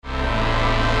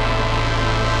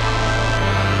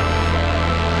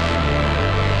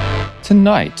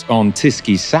Tonight on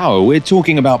Tysky Sour, we're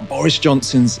talking about Boris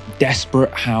Johnson's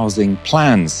desperate housing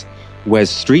plans, Wes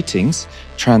Streeting's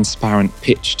transparent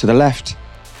pitch to the left,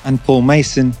 and Paul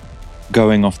Mason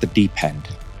going off the deep end.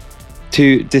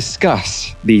 To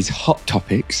discuss these hot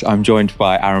topics, I'm joined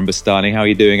by Aaron Bastani. How are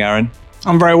you doing, Aaron?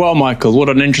 I'm very well, Michael. What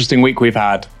an interesting week we've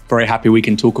had. Very happy we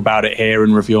can talk about it here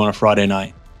and review on a Friday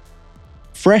night.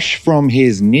 Fresh from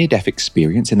his near-death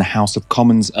experience in the House of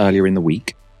Commons earlier in the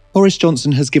week, Boris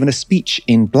Johnson has given a speech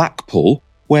in Blackpool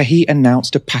where he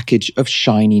announced a package of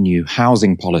shiny new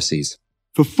housing policies.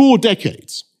 For 4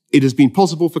 decades, it has been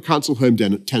possible for council home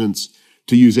tenants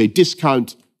to use a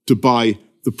discount to buy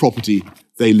the property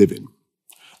they live in.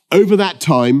 Over that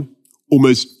time,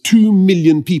 almost 2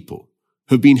 million people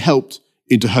have been helped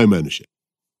into home ownership.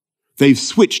 They've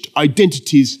switched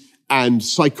identities and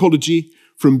psychology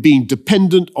from being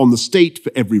dependent on the state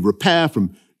for every repair,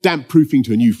 from damp proofing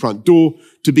to a new front door,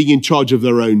 to being in charge of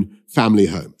their own family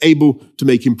home, able to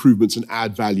make improvements and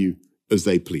add value as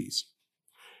they please.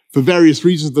 For various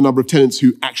reasons, the number of tenants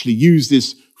who actually use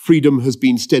this freedom has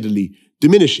been steadily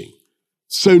diminishing.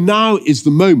 So now is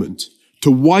the moment to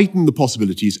widen the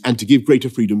possibilities and to give greater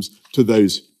freedoms to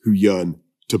those who yearn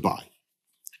to buy.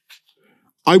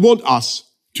 I want us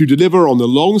to deliver on the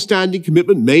long-standing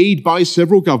commitment made by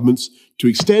several governments to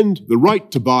extend the right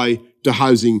to buy to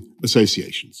housing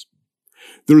associations.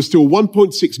 There are still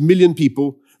 1.6 million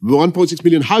people, 1.6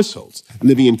 million households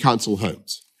living in council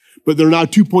homes. But there are now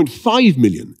 2.5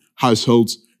 million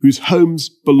households whose homes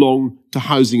belong to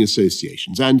housing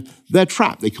associations. And they're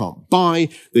trapped. They can't buy.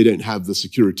 They don't have the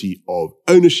security of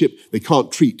ownership. They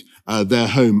can't treat their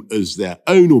home as their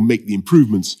own or make the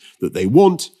improvements that they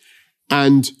want.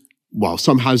 And while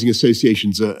some housing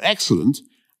associations are excellent,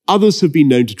 others have been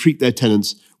known to treat their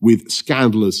tenants with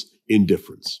scandalous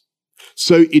indifference.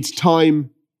 So it's time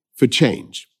for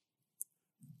change.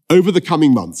 Over the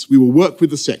coming months, we will work with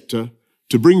the sector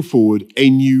to bring forward a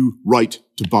new right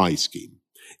to buy scheme.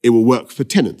 It will work for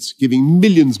tenants, giving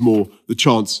millions more the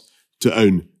chance to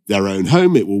own their own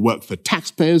home. It will work for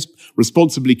taxpayers,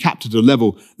 responsibly capped at a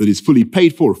level that is fully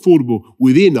paid for, affordable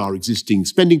within our existing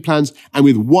spending plans, and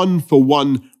with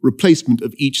 1-for-1 replacement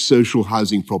of each social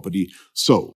housing property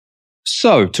sold.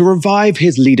 So, to revive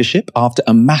his leadership after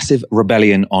a massive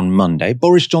rebellion on Monday,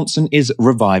 Boris Johnson is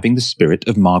reviving the spirit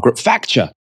of Margaret Thatcher.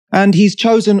 And he's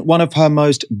chosen one of her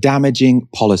most damaging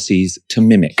policies to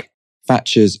mimic,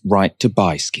 Thatcher's right to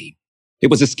buy scheme.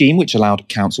 It was a scheme which allowed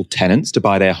council tenants to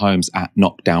buy their homes at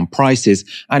knockdown prices,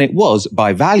 and it was,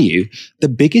 by value, the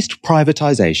biggest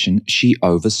privatisation she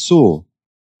oversaw.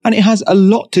 And it has a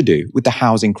lot to do with the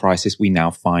housing crisis we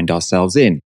now find ourselves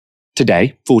in.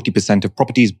 Today, 40% of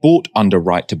properties bought under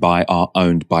right to buy are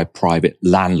owned by private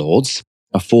landlords.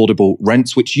 Affordable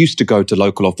rents which used to go to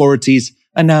local authorities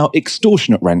are now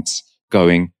extortionate rents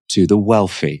going to the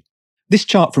wealthy. This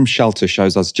chart from Shelter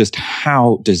shows us just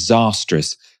how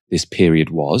disastrous this period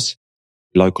was.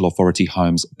 Local authority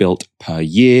homes built per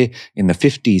year in the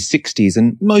 50s, 60s,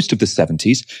 and most of the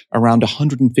 70s, around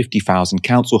 150,000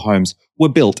 council homes were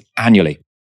built annually.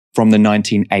 From the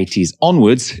 1980s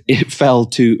onwards, it fell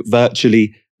to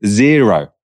virtually zero.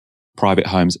 Private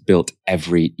homes built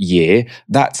every year.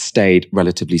 That stayed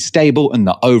relatively stable, and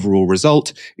the overall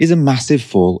result is a massive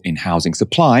fall in housing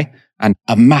supply and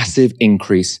a massive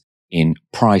increase in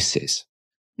prices.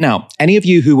 Now, any of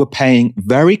you who were paying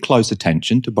very close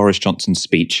attention to Boris Johnson's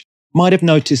speech might have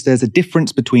noticed there's a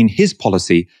difference between his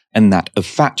policy and that of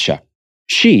Thatcher.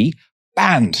 She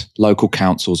banned local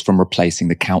councils from replacing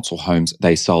the council homes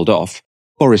they sold off.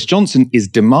 Boris Johnson is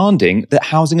demanding that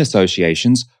housing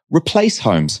associations replace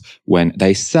homes when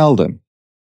they sell them.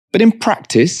 But in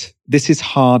practice, this is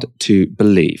hard to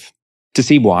believe. To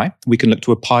see why, we can look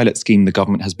to a pilot scheme the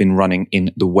government has been running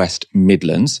in the West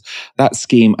Midlands. That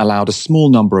scheme allowed a small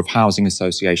number of housing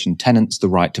association tenants the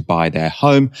right to buy their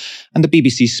home, and the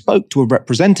BBC spoke to a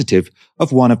representative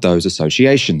of one of those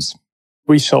associations.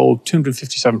 We sold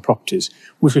 257 properties.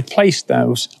 We've replaced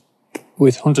those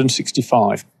with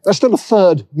 165. There's still a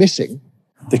third missing.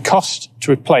 The cost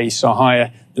to replace are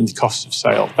higher than the cost of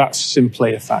sale. That's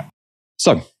simply a fact.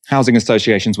 So, housing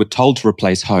associations were told to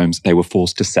replace homes they were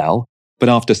forced to sell, but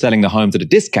after selling the homes at a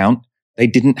discount, they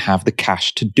didn't have the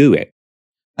cash to do it.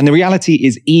 And the reality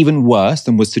is even worse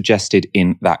than was suggested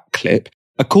in that clip.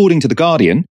 According to The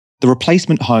Guardian, the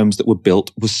replacement homes that were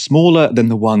built were smaller than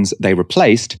the ones they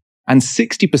replaced, and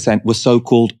 60% were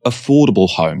so-called affordable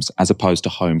homes as opposed to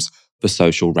homes for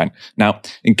social rent. Now,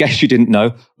 in case you didn't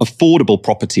know, affordable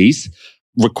properties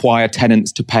require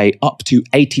tenants to pay up to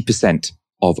 80%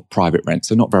 of private rent,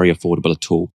 so not very affordable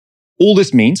at all. All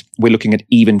this means we're looking at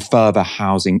even further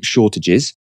housing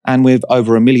shortages. And with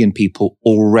over 1 million people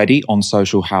already on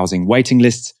social housing waiting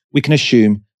lists, we can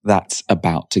assume that's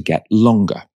about to get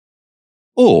longer.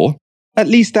 Or, at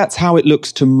least that's how it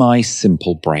looks to my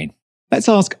simple brain. Let's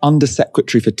ask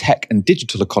Undersecretary for Tech and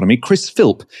Digital Economy, Chris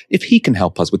Philp, if he can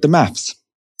help us with the maths.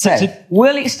 So,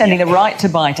 will extending the right to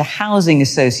buy to housing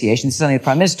associations, something the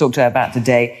Prime Minister talked about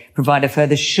today, provide a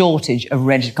further shortage of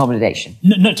rented accommodation?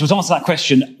 No, to answer that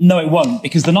question, no, it won't,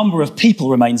 because the number of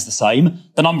people remains the same,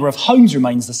 the number of homes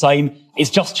remains the same, it's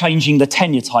just changing the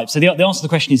tenure type. So the answer to the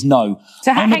question is no.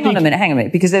 So hang on a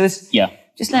minute, because there was... Yeah.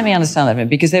 Just let me understand that a minute,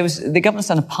 because the government's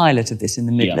done a pilot of this in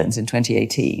the Midlands in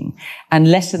 2018, and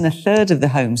less than a third of the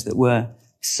homes that were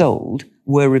sold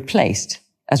were replaced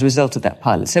as a result of that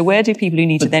pilot. So where do people who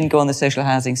need to then go on the social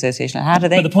housing association, how do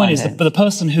they? But the point is, the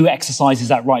person who exercises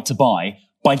that right to buy,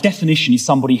 by definition, is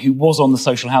somebody who was on the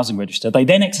social housing register. They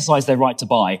then exercise their right to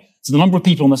buy. So the number of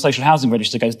people on the social housing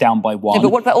register goes down by 1. Yeah, but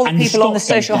what about all the people on the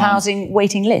social housing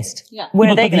waiting list? Yeah. Where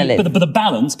are they going to live? But the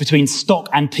balance between stock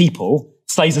and people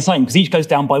stays the same because each goes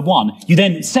down by 1. You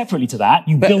then, separately to that,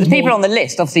 you build the people more, on the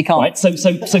list obviously can't. Right? So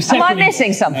separately. Am I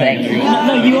missing something?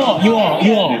 No, you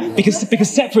are. Because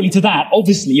separately to that,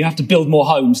 obviously, you have to build more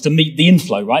homes to meet the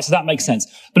inflow, right? So that makes sense.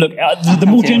 But look, the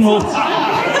more general.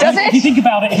 Does it? If you think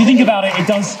about it, it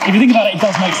does. If you think about it, it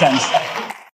does make sense.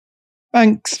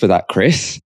 Thanks for that,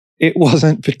 Chris. It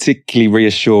wasn't particularly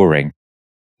reassuring.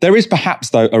 There is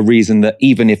perhaps, though, a reason that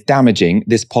even if damaging,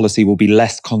 this policy will be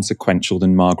less consequential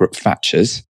than Margaret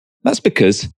Thatcher's. That's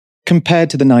because, compared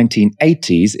to the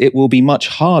 1980s, it will be much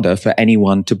harder for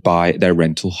anyone to buy their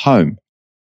rental home.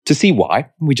 To see why,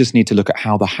 we just need to look at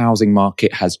how the housing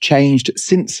market has changed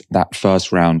since that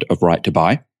first round of right to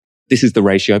buy. This is the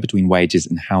ratio between wages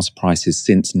and house prices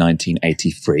since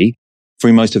 1983.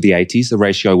 Through most of the 80s, the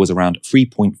ratio was around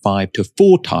 3.5 to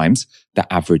 4 times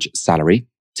the average salary.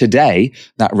 Today,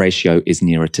 that ratio is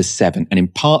nearer to 7, and in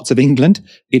parts of England,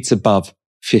 it's above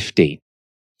 15.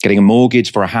 Getting a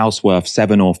mortgage for a house worth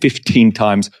 7 or 15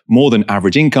 times more than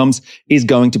average incomes is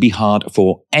going to be hard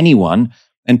for anyone,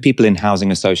 and people in housing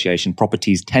association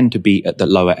properties tend to be at the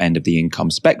lower end of the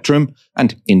income spectrum,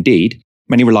 and indeed,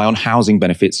 many rely on housing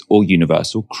benefits or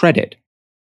universal credit.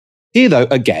 Here, though,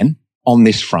 again, on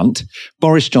this front,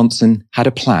 Boris Johnson had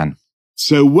a plan.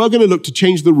 So we're going to look to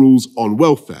change the rules on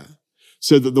welfare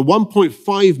so that the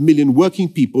 1.5 million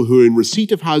working people who are in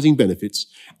receipt of housing benefits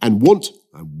and want,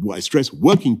 I stress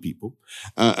working people,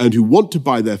 and who want to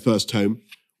buy their first home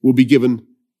will be given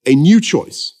a new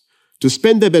choice to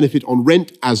spend their benefit on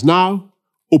rent as now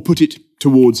or put it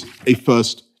towards a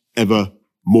first ever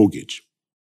mortgage.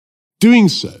 Doing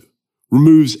so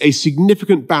removes a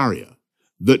significant barrier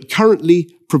that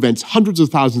currently prevents hundreds of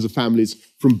thousands of families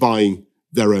from buying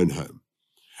their own home.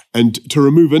 And to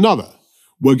remove another,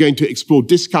 we're going to explore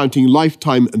discounting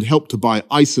lifetime and Help to Buy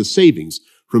ISA savings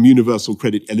from universal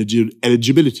credit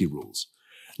eligibility rules.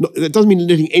 That doesn't mean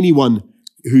letting anyone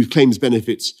who claims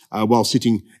benefits while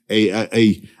sitting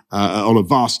on a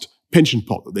vast pension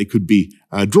pot that they could be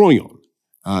drawing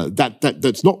on.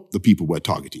 That's not the people we're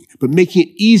targeting, but making it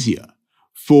easier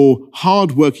for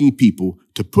hard-working people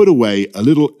to put away a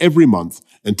little every month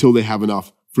until they have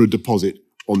enough for a deposit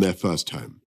on their first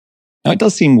home. Now, it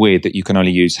does seem weird that you can only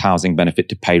use housing benefit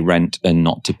to pay rent and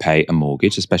not to pay a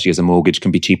mortgage, especially as a mortgage can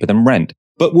be cheaper than rent.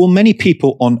 But will many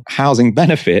people on housing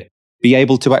benefit be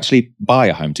able to actually buy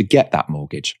a home to get that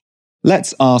mortgage?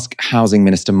 Let's ask Housing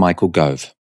Minister Michael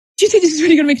Gove. Do you think this is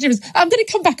really going to make a difference? I'm going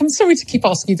to come back. I'm sorry to keep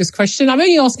asking you this question. I'm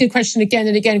only asking a question again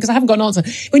and again because I haven't got an answer.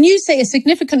 When you say a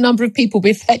significant number of people will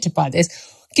be affected by this,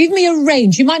 give me a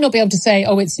range. You might not be able to say,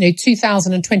 it's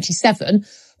 2027,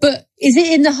 but is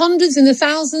it in the hundreds, in the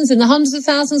thousands, in the hundreds of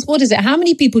thousands? What is it? How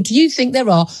many people do you think there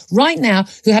are right now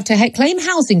who have to claim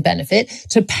housing benefit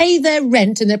to pay their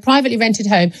rent in their privately rented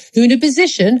home, who in a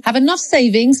position have enough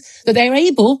savings that they're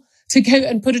able to go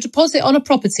and put a deposit on a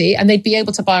property and they'd be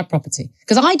able to buy a property?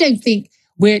 Because I don't think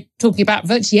we're talking about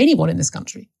virtually anyone in this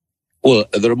country. Well,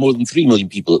 there are more than 3 million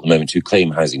people at the moment who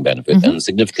claim housing benefit, and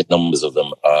significant numbers of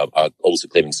them are also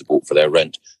claiming support for their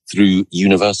rent through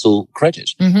universal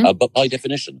credit. But by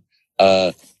definition,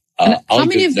 how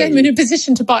many of them are in a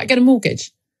position to get a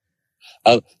mortgage?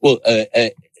 As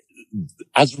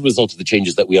a result of the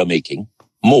changes that we are making,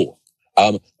 more.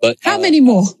 But how many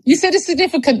more? You said a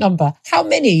significant number. How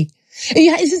many?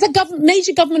 Is this a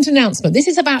major government announcement? This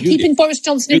is about keeping Boris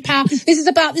Johnson in power. This is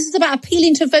about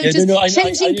appealing to voters,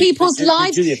 changing people's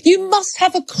lives. You must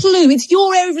have a clue. It's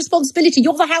your area of responsibility.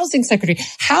 You're the housing secretary.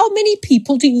 How many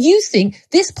people do you think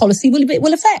this policy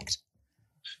will affect?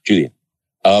 Julian,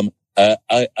 I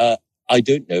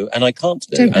don't know, and I can't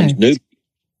know,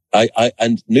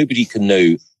 and nobody can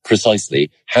know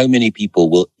precisely how many people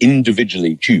will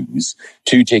individually choose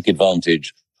to take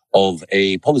advantage of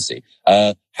a policy.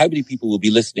 How many people will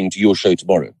be listening to your show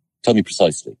tomorrow? Tell me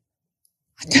precisely.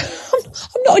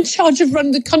 I'm not in charge of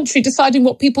running the country, deciding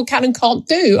what people can and can't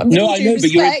do. I know,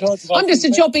 but you're in charge of I'm just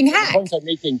a jobbing hack.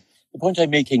 The point I'm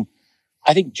making,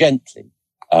 I think gently,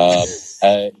 is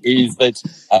that...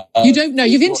 you don't know.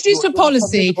 You've introduced a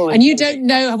policy and you don't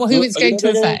know who it's going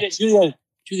to affect.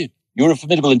 Julia, you're a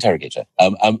formidable interrogator.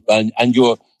 And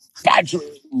you're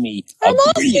badgering me. I'm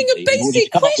asking a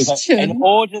basic question. In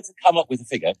order to come up with a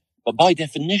figure, but by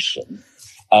definition...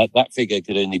 that figure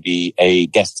could only be a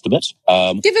guesstimate.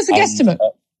 Give us a guesstimate.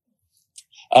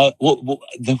 Do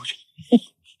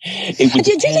you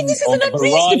think this is an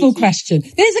unreasonable question?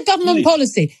 There's a government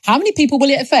policy. How many people will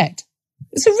it affect?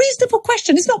 It's a reasonable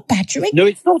question. It's not badgering. No,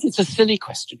 it's not. It's a silly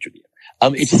question, Julia.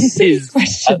 It's a silly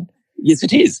question. Yes,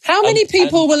 it is. How many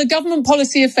people will a government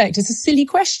policy affect? It's a silly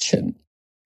question.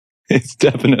 It's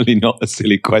definitely not a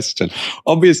silly question.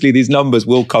 Obviously, these numbers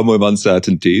will come with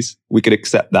uncertainties. We could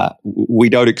accept that. We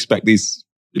don't expect these,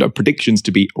 predictions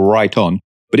to be right on.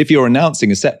 But if you're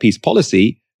announcing a set-piece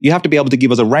policy, you have to be able to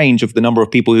give us a range of the number of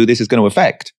people who this is going to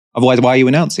affect. Otherwise, why are you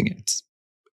announcing it? It's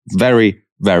very,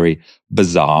 very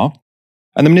bizarre.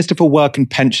 And the Minister for Work and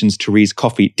Pensions, Therese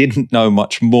Coffey, didn't know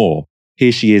much more.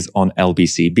 Here she is on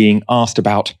LBC being asked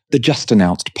about the just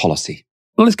announced policy.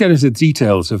 Well, let's get into the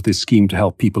details of this scheme to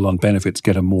help people on benefits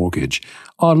get a mortgage.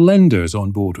 Are lenders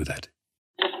on board with it?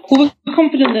 Well, we're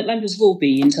confident that lenders will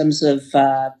be, in terms of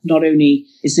not only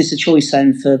is this a choice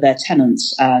then for their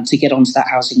tenants to get onto that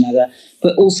housing ladder,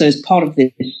 but also as part of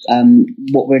this,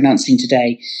 what we're announcing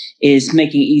today is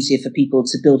making it easier for people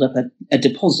to build up a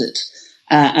deposit.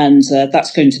 And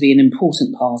that's going to be an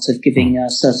important part of giving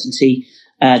certainty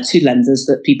to lenders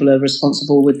that people are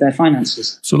responsible with their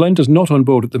finances. So lenders not on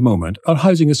board at the moment. Are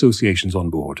housing associations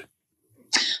on board?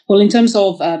 Well, in terms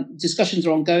of discussions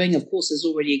are ongoing, of course, there's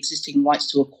already existing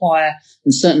rights to acquire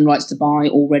and certain rights to buy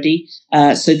already.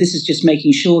 So this is just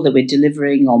making sure that we're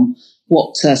delivering on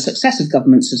what successive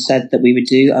governments have said that we would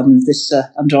do. Under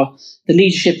the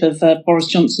leadership of Boris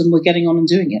Johnson, we're getting on and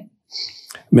doing it.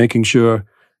 Making sure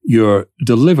you're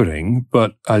delivering,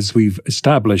 but as we've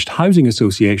established, housing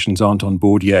associations aren't on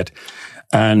board yet,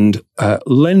 and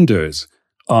lenders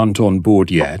aren't on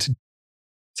board yet.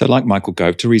 So like Michael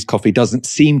Gove, Therese Coffey doesn't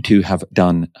seem to have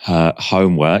done her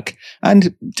homework.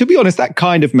 And to be honest, that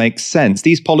kind of makes sense.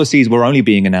 These policies were only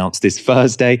being announced this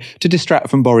Thursday to distract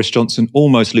from Boris Johnson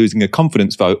almost losing a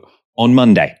confidence vote on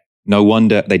Monday. No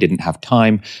wonder they didn't have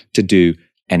time to do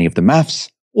any of the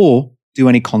maths or do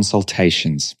any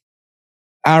consultations.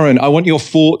 Aaron, I want your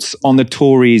thoughts on the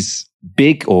Tories'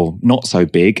 big or not so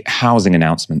big housing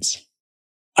announcements.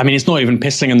 I mean, it's not even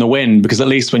pissing in the wind, because at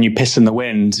least when you piss in the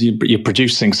wind, you're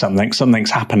producing something.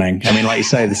 Something's happening. I mean, like you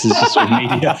say, this is just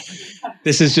media.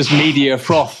 This is just media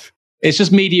froth. It's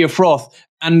just media froth.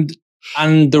 And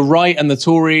the right and the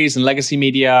Tories and legacy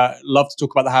media love to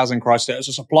talk about the housing crisis. It's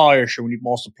a supply issue. We need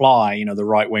more supply. The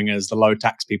right wingers, the low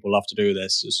tax people love to do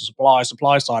this. It's a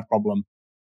supply side problem.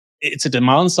 It's a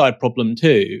demand side problem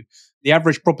too. The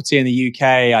average property in the UK,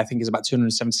 I think, is about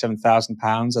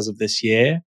 £277,000 as of this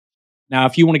year. Now,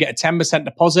 if you want to get a 10%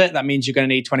 deposit, that means you're going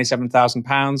to need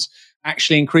 £27,000.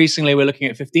 Actually, increasingly, we're looking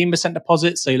at 15%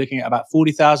 deposits. So you're looking at about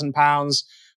 £40,000.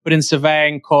 But in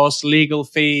surveying costs, legal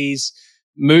fees,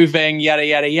 moving, yada,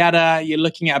 yada, yada, you're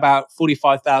looking at about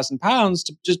 £45,000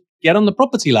 to just get on the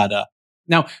property ladder.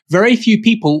 Now, very few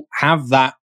people have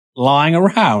that lying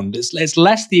around. It's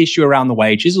less the issue around the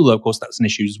wages, although of course that's an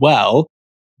issue as well.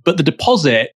 But the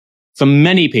deposit for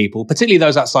many people, particularly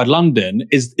those outside London,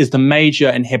 is the major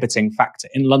inhibiting factor.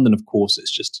 In London, of course,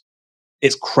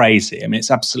 it's crazy. I mean,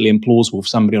 it's absolutely implausible for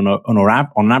somebody on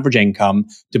an average income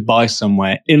to buy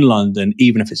somewhere in London,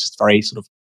 even if it's just a very sort of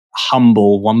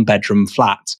humble one-bedroom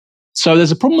flat. So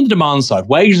there's a problem on the demand side.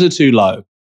 Wages are too low.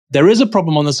 There is a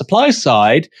problem on the supply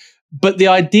side. But the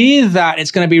idea that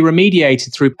it's going to be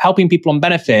remediated through helping people on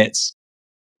benefits,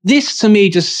 this to me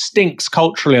just stinks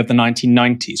culturally of the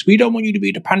 1990s. We don't want you to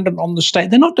be dependent on the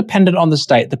state. They're not dependent on the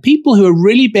state. The people who are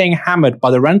really being hammered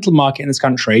by the rental market in this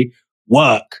country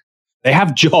work. They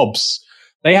have jobs.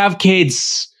 They have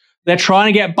kids. They're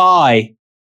trying to get by.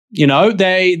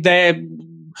 They're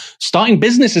starting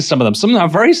businesses, some of them are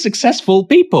very successful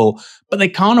people, but they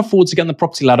can't afford to get on the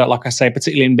property ladder, like I say,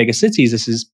 particularly in bigger cities. This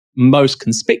is most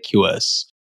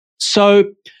conspicuous. So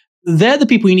they're the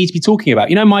people you need to be talking about.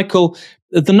 Michael,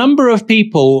 the number of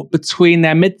people between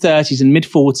their mid-30s and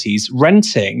mid-40s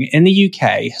renting in the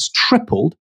UK has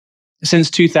tripled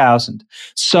since 2000.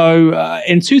 So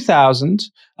in 2000,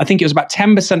 I think it was about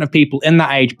 10% of people in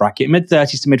that age bracket,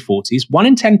 mid-30s to mid-40s, 1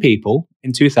 in 10 people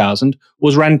in 2000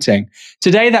 was renting.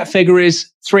 Today, that figure is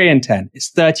 3 in 10.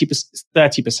 It's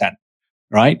 30%,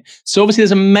 right? So obviously,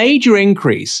 there's a major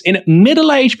increase in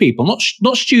middle-aged people, not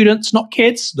students, not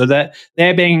kids.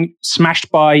 They're being smashed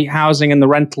by housing and the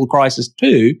rental crisis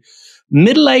too.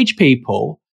 Middle-aged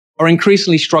people are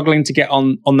increasingly struggling to get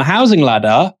on the housing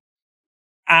ladder.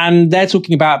 And they're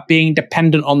talking about being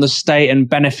dependent on the state and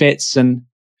benefits, and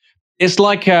it's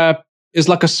like a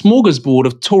smorgasbord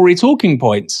of Tory talking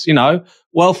points.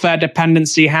 Welfare,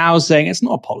 dependency, housing. It's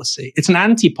not a policy; it's an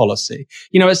anti-policy.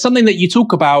 It's something that you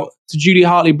talk about to Julie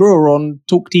Hartley-Brewer on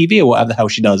Talk TV or whatever the hell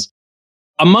she does,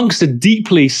 amongst a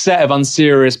deeply set of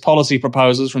unserious policy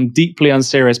proposals from deeply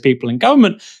unserious people in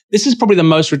government. This is probably the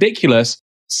most ridiculous,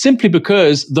 simply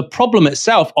because the problem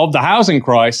itself of the housing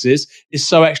crisis is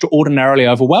so extraordinarily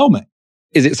overwhelming.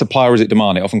 Is it supply or is it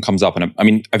demand? It often comes up. And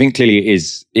I think clearly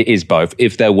it is both.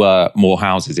 If there were more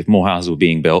houses, if more houses were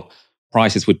being built,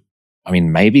 prices would,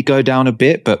 maybe go down a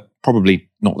bit, but probably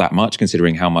not that much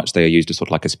considering how much they are used as sort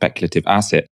of like a speculative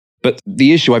asset. But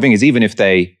the issue, I think, is even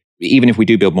if we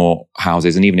do build more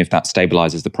houses and even if that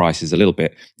stabilizes the prices a little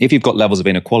bit, if you've got levels of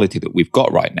inequality that we've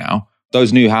got right now,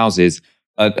 those new houses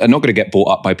are not going to get bought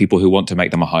up by people who want to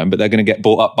make them a home, but they're going to get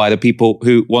bought up by the people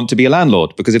who want to be a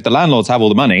landlord. Because if the landlords have all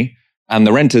the money and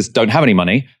the renters don't have any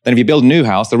money, then if you build a new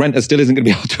house, the renter still isn't going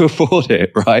to be able to afford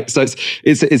it, right? So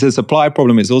it's a supply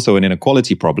problem. It's also an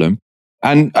inequality problem.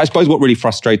 And I suppose what really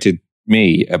frustrated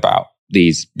me about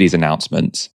these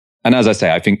announcements, and as I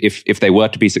say, I think if they were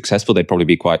to be successful, they'd probably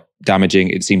be quite damaging.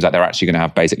 It seems like they're actually going to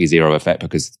have basically zero effect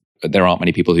because there aren't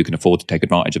many people who can afford to take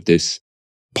advantage of this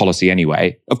policy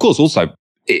anyway. Of course, also,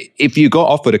 if you got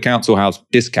offered a council house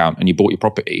discount and you bought your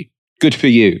property, good for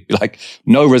you. Like,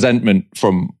 no resentment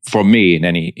from me in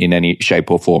any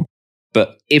shape or form.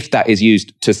 But if that is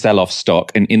used to sell off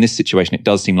stock, and in this situation, it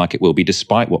does seem like it will be,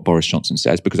 despite what Boris Johnson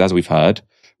says, because as we've heard,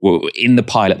 well, in the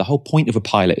pilot, the whole point of a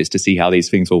pilot is to see how these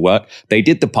things will work. They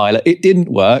did the pilot. It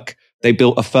didn't work. They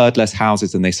built a third less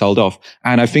houses than they sold off.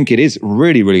 And I think it is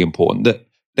really, really important that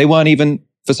they weren't even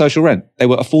for social rent. They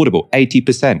were affordable,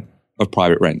 80% of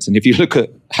private rents. And if you look at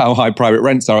how high private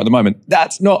rents are at the moment,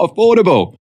 that's not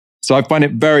affordable. So I find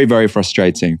it very, very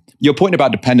frustrating. Your point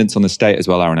about dependence on the state as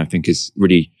well, Aaron, I think is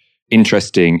really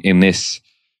interesting in this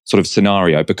sort of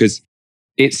scenario, because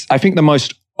it's, I think, the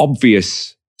most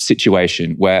obvious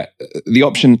situation where the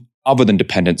option other than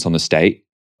dependence on the state,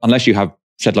 unless you have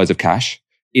shed loads of cash,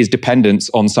 is dependence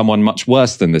on someone much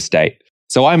worse than the state.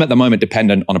 So I'm at the moment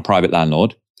dependent on a private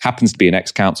landlord, happens to be an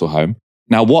ex-council home.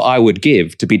 Now, what I would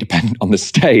give to be dependent on the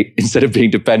state instead of being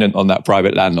dependent on that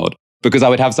private landlord, because I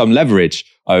would have some leverage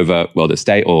over, well, the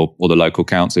state or the local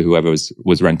council, whoever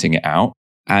was renting it out.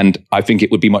 And I think it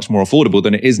would be much more affordable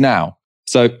than it is now.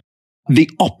 So the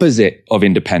opposite of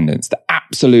independence, the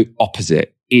absolute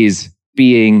opposite, is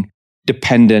being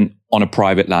dependent on a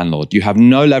private landlord. You have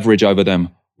no leverage over them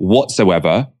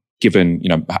whatsoever, given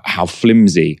how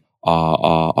flimsy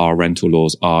our rental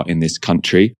laws are in this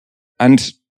country.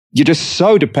 And you're just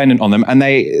so dependent on them, and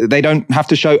they don't have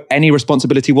to show any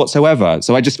responsibility whatsoever.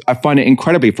 So I find it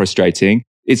incredibly frustrating.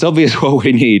 It's obvious what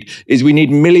we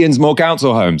need millions more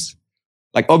council homes.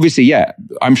 Like, obviously, yeah,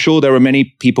 I'm sure there are many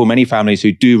people, many families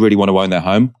who do really want to own their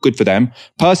home. Good for them.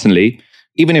 Personally,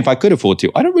 even if I could afford to,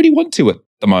 I don't really want to at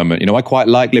the moment. I quite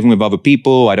like living with other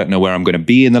people. I don't know where I'm going to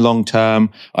be in the long term.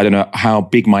 I don't know how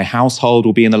big my household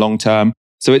will be in the long term.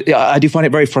 So I do find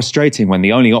it very frustrating when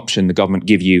the only option the government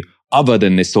give you, other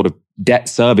than this sort of debt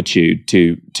servitude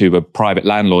to a private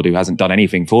landlord who hasn't done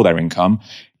anything for their income,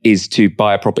 is to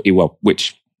buy a property, well,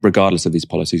 which, regardless of these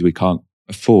policies, we can't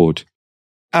afford.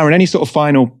 Aaron, any sort of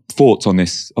final thoughts on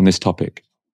this topic?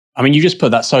 I mean, you just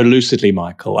put that so lucidly,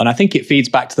 Michael. And I think it feeds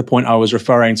back to the point I was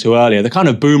referring to earlier, the kind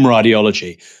of boomer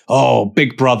ideology. Oh,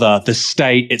 big brother, the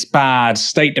state, it's bad,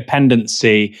 state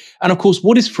dependency. And of course,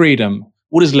 what is freedom?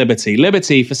 What is liberty?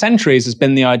 Liberty, for centuries, has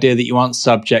been the idea that you aren't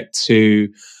subject to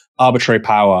arbitrary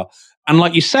power. And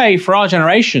like you say, for our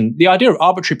generation, the idea of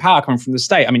arbitrary power coming from the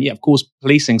state, I mean, yeah, of course,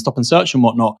 policing, stop and search and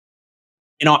whatnot.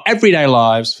 In our everyday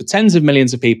lives, for tens of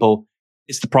millions of people,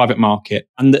 it's the private market.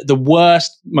 And the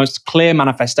worst, most clear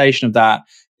manifestation of that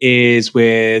is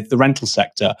with the rental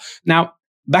sector. Now,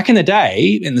 back in the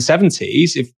day, in the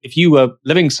 70s, if you were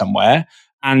living somewhere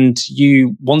and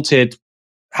you wanted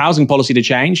housing policy to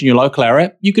change in your local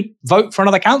area, you could vote for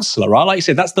another councillor, right? Like you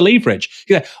said, that's the leverage.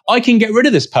 You know, I can get rid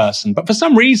of this person. But for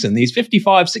some reason, these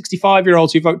 55,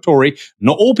 65-year-olds who vote Tory,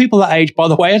 not all people that age, by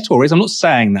the way, are Tories. I'm not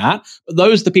saying that. But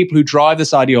those are the people who drive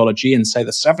this ideology and say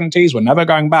the 70s, we're never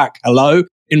going back. Hello?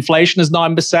 Inflation is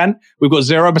 9%. We've got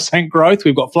 0% growth.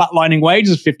 We've got flatlining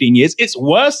wages for 15 years. It's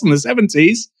worse than the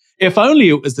 70s. If only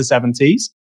it was the 70s.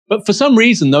 But for some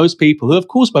reason, those people who, of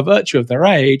course, by virtue of their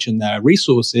age and their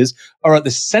resources, are at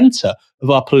the center of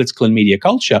our political and media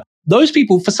culture, those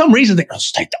people, for some reason, think,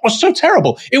 that was so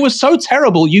terrible. It was so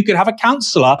terrible you could have a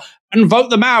councillor and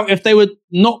vote them out if they were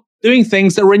not doing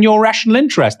things that were in your rational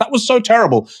interest. That was so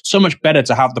terrible. So much better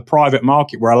to have the private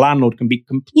market where a landlord can be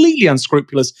completely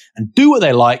unscrupulous and do what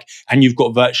they like, and you've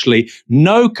got virtually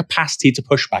no capacity to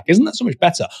push back. Isn't that so much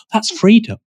better? That's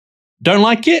freedom. Don't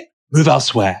like it? Move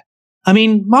elsewhere. I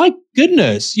mean, my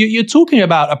goodness, you're talking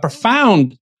about a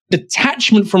profound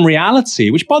detachment from reality,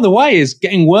 which, by the way, is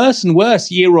getting worse and worse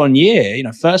year on year. You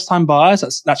know, first-time buyers,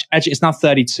 it's now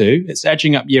 32. It's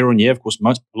edging up year on year. Of course,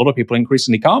 a lot of people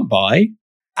increasingly can't buy.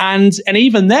 And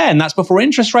even then, that's before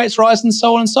interest rates rise and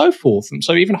so on and so forth. And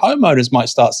so even homeowners might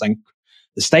start saying,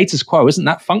 the status quo isn't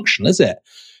that functional, is it?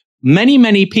 Many,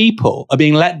 many people are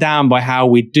being let down by how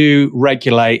we do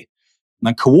regulate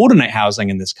and coordinate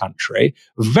housing in this country.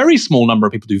 A very small number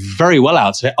of people do very well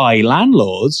out of it, i.e.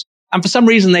 landlords. And for some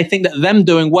reason, they think that them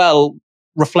doing well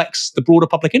reflects the broader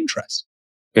public interest.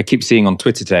 I keep seeing on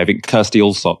Twitter today, I think Kirsty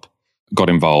Allsop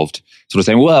got involved, sort of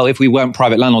saying, well, if we weren't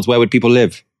private landlords, where would people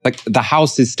live? Like, the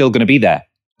house is still going to be there.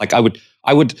 Like, I would,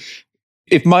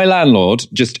 if my landlord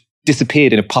just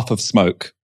disappeared in a puff of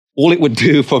smoke, all it would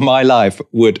do for my life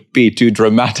would be to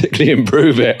dramatically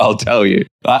improve it, I'll tell you.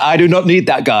 I do not need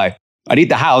that guy. I need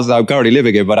the house that I'm currently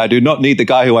living in, but I do not need the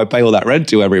guy who I pay all that rent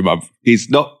to every month.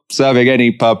 He's not serving any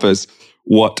purpose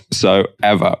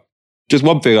whatsoever. Just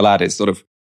one thing I'll add is sort of,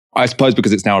 I suppose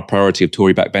because it's now a priority of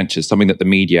Tory backbenchers, something that the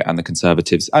media and the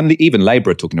Conservatives and even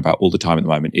Labour are talking about all the time at the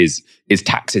moment is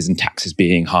taxes and taxes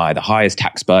being high, the highest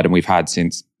tax burden we've had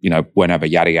since, whenever,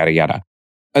 yada, yada, yada.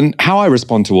 And how I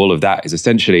respond to all of that is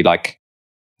essentially like,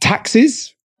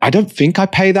 taxes, I don't think I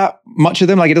pay that much of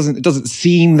them. Like, it doesn't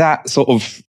seem that sort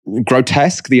of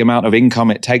grotesque, the amount of income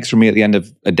it takes from me at the end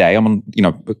of a day. I'm on,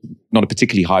 not a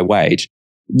particularly high wage.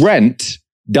 Rent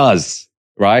does,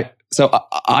 right? So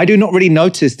I do not really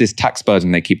notice this tax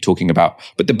burden they keep talking about.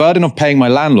 But the burden of paying my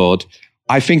landlord,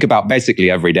 I think about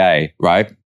basically every day,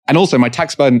 right? And also my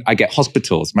tax burden, I get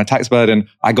hospitals. My tax burden,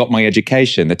 I got my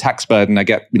education. The tax burden, I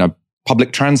get,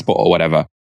 public transport or whatever.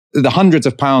 The hundreds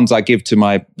of pounds I give to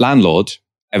my landlord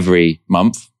every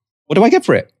month, what do I get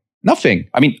for it? Nothing.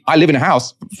 I mean, I live in a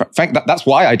house. That's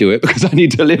why I do it, because I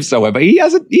need to live somewhere. But he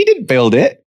didn't build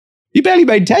it. He barely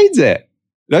maintains it.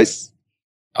 I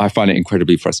find it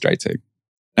incredibly frustrating.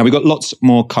 Now, we've got lots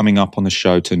more coming up on the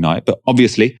show tonight, but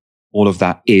obviously all of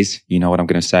that is, you know what I'm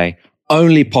going to say,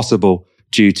 only possible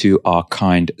due to our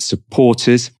kind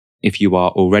supporters. If you are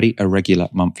already a regular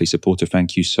monthly supporter,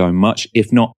 thank you so much.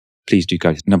 If not, please do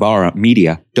go to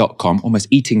novaramedia.com, almost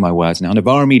eating my words now,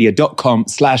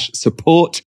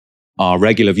 novaramedia.com/support. Our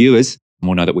regular viewers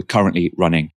will know that we're currently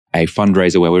running a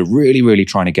fundraiser where we're really, really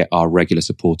trying to get our regular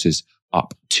supporters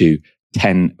up to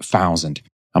 10,000.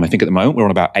 I think at the moment we're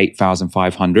on about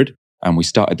 8,500 and we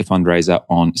started the fundraiser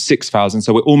on 6,000.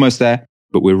 So we're almost there,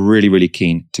 but we're really, really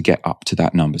keen to get up to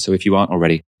that number. So if you aren't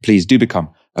already, please do become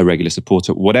a regular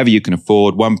supporter, whatever you can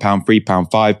afford, £1, £3,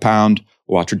 £5,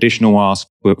 or our traditional ask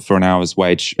for an hour's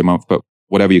wage a month, but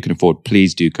whatever you can afford,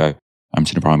 please do go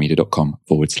to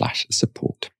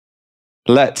novaramedia.com/support.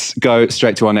 Let's go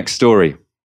straight to our next story.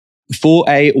 For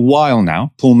a while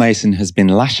now, Paul Mason has been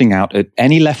lashing out at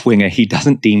any left-winger he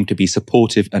doesn't deem to be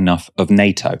supportive enough of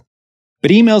NATO.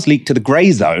 But emails leaked to the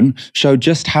Grey Zone show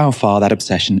just how far that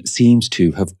obsession seems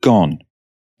to have gone.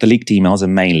 The leaked emails are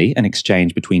mainly an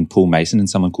exchange between Paul Mason and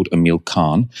someone called Emil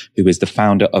Khan, who is the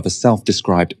founder of a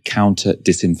self-described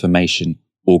counter-disinformation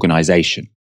organization.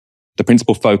 The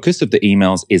principal focus of the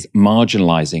emails is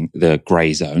marginalizing the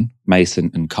Grey Zone.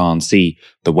 Mason and Khan see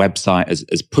the website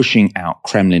as pushing out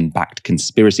Kremlin-backed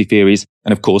conspiracy theories.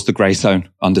 And of course, the Grey Zone,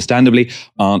 understandably,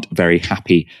 aren't very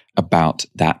happy about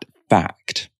that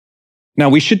fact. Now,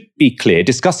 we should be clear,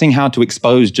 discussing how to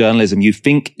expose journalism you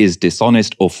think is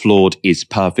dishonest or flawed is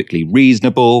perfectly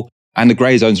reasonable. And the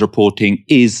Grey Zone's reporting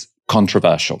is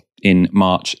controversial. In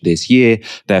March this year,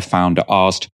 their founder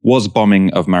asked, was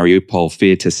bombing of Mariupol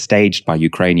theatre staged by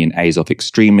Ukrainian Azov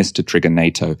extremists to trigger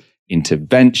NATO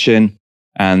intervention?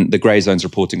 And the Grey Zone's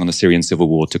reporting on the Syrian civil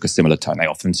war took a similar tone. They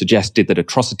often suggested that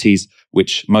atrocities,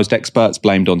 which most experts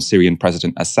blamed on Syrian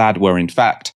President Assad, were in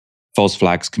fact false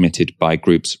flags committed by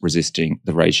groups resisting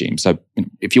the regime. So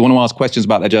if you want to ask questions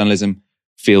about their journalism,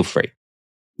 feel free.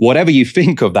 Whatever you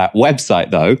think of that website,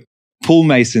 though, Paul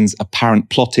Mason's apparent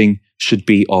plotting should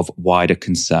be of wider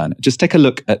concern. Just take a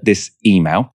look at this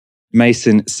email.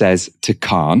 Mason says to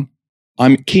Khan,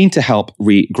 I'm keen to help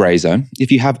Greyzone.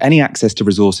 If you have any access to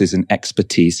resources and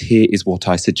expertise, here is what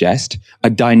I suggest. A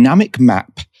dynamic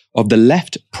map of the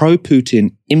left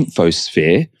pro-Putin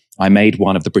infosphere. I made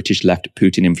one of the British left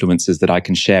Putin influencers that I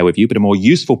can share with you, but a more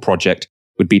useful project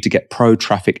would be to get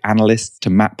pro-traffic analysts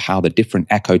to map how the different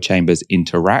echo chambers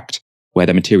interact, where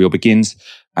the material begins,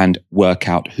 and work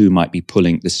out who might be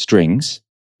pulling the strings.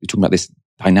 We're talking about this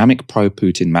dynamic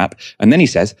pro-Putin map. And then he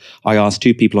says, I asked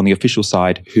 2 people on the official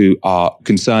side who are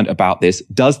concerned about this.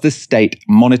 Does the state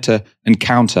monitor and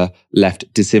counter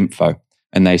left disinfo?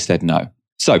 And they said no.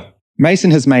 So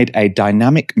Mason has made a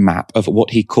dynamic map of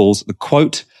what he calls the,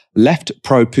 quote, left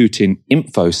pro-Putin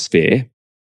infosphere.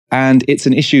 And it's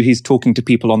an issue he's talking to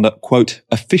people on the, quote,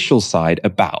 official side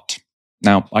about.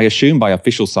 Now, I assume by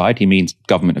official side, he means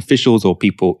government officials or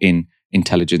people in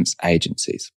intelligence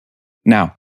agencies.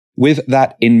 Now, with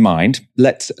that in mind,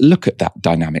 let's look at that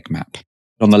dynamic map.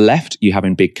 On the left, you have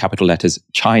in big capital letters,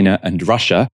 China and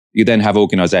Russia. You then have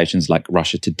organizations like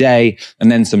Russia Today,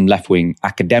 and then some left-wing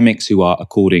academics who are,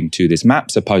 according to this map,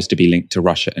 supposed to be linked to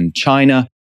Russia and China.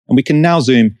 And we can now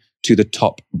zoom to the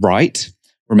top right.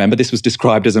 Remember, this was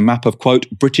described as a map of, quote,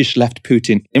 British left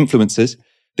Putin influencers.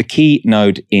 The key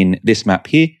node in this map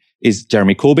here is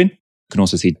Jeremy Corbyn. You can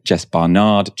also see Jess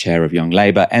Barnard, chair of Young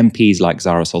Labour, MPs like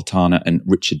Zara Sultana and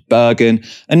Richard Bergen,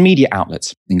 and media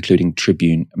outlets, including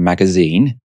Tribune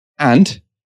magazine. And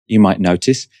you might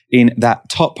notice in that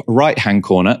top right-hand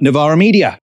corner, Novara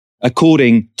Media.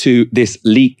 According to this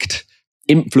leaked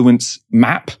influence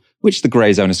map, which the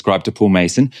Greyzone ascribed to Paul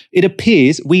Mason, it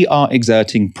appears we are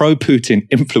exerting pro-Putin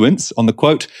influence on the,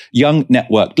 quote, young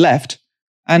networked left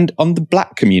and on the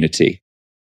black community.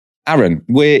 Aaron,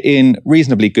 we're in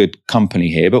reasonably good company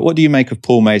here, but what do you make of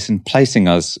Paul Mason placing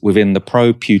us within the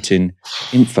pro-Putin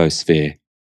infosphere?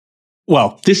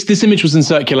 Well, this image was in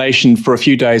circulation for a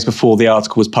few days before the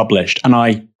article was published, and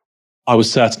I was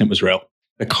certain it was real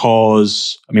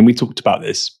because, I mean, we talked about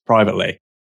this privately.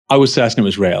 I was certain it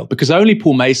was real because only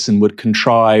Paul Mason would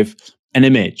contrive an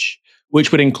image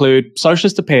which would include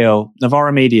Socialist Appeal,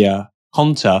 Novara Media,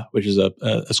 Conta, which is a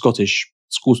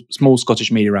small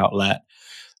Scottish media outlet,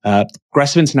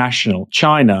 Progressive International,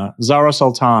 China, Zara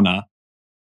Sultana.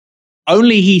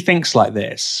 Only he thinks like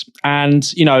this.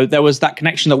 And, you know, there was that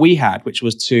connection that we had, which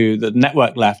was to the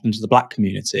network left and to the black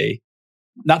community.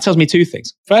 That tells me 2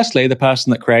 things. Firstly, the person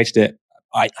that created it,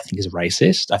 I think is a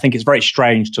racist. I think it's very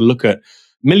strange to look at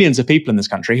millions of people in this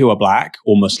country who are black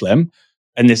or Muslim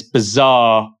in this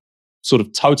bizarre sort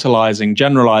of totalizing,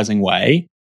 generalizing way.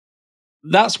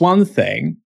 That's one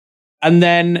thing. And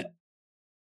then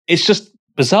it's just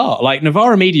bizarre. Like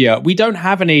Novara Media, we don't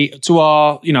have any to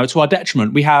our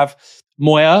detriment. We have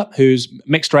Moya, who's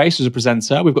mixed race, who's a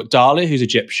presenter. We've got Dali, who's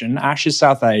Egyptian. Ash is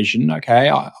South Asian.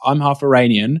 Okay, I'm half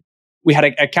Iranian. We had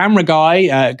a camera guy,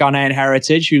 Ghanaian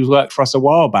heritage, who's worked for us a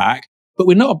while back. But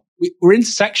we're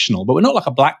intersectional, but we're not like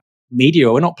a black media,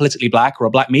 or we're not politically black or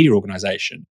a black media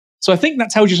organization. So I think that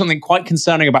tells you something quite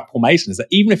concerning about Paul Mason, is that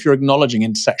even if you're acknowledging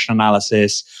intersection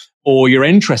analysis or you're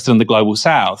interested in the global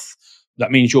south,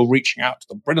 that means you're reaching out to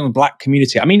the Brit and black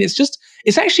community. I mean,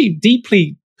 it's actually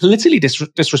deeply politically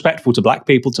disrespectful to black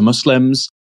people, to Muslims,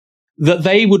 that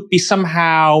they would be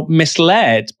somehow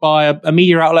misled by a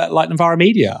media outlet like Novara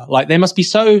Media. Like they must be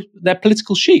they're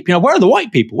political sheep. You know, where are the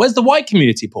white people? Where's the white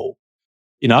community, Paul?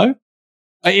 You know,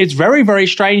 it's very, very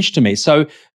strange to me. So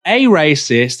A,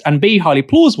 racist, and B, highly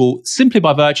plausible, simply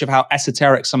by virtue of how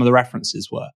esoteric some of the references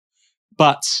were.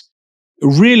 But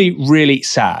really, really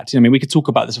sad. I mean, we could talk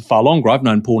about this for far longer. I've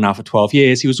known Paul now for 12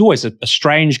 years. He was always a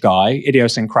strange guy,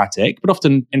 idiosyncratic, but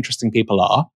often interesting people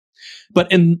are.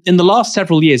 But in the last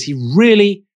several years, he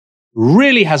really,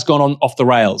 really has gone off the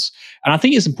rails. And I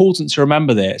think it's important to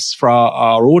remember this for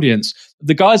our audience.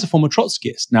 The guy's a former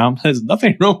Trotskyist. Now, there's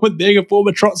nothing wrong with being a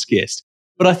former Trotskyist.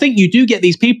 But I think you do get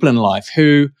these people in life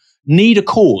who need a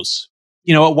cause.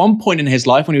 You know, at one point in his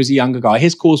life, when he was a younger guy,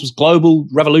 his cause was global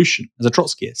revolution as a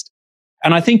Trotskyist.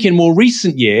 And I think in more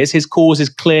recent years, his cause is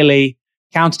clearly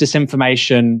counter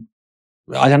disinformation,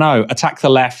 attack the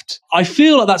left. I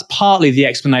feel like that's partly the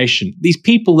explanation. These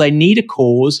people, they need a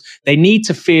cause. They need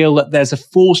to feel that there's a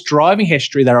force driving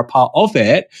history. They're a part of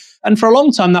it. And for a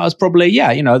long time, that was probably,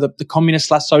 the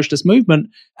communist/socialist movement.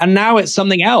 And now it's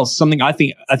something else, something I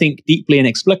think deeply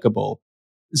inexplicable.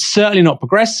 Certainly not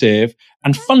progressive.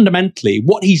 And fundamentally,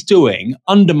 what he's doing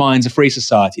undermines a free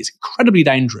society. It's incredibly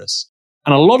dangerous.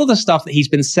 And a lot of the stuff that he's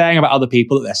been saying about other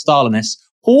people, that they're Stalinists,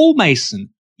 Paul Mason,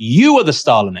 you are the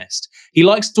Stalinist. He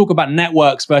likes to talk about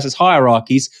networks versus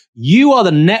hierarchies. You are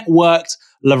the networked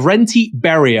Lavrenti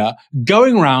Beria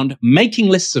going around making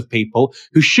lists of people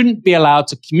who shouldn't be allowed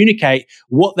to communicate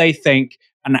what they think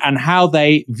and how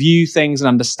they view things and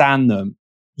understand them,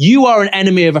 you are an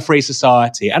enemy of a free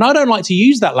society. And I don't like to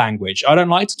use that language. I don't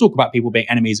like to talk about people being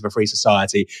enemies of a free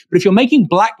society. But if you're making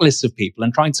blacklists of people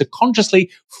and trying to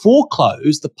consciously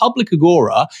foreclose the public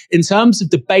agora in terms of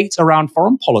debate around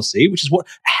foreign policy, which is what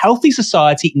a healthy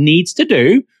society needs to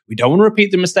do, we don't want to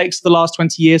repeat the mistakes of the last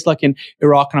 20 years, like in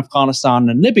Iraq and Afghanistan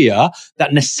and Libya,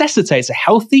 that necessitates a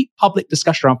healthy public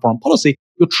discussion around foreign policy.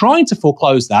 You're trying to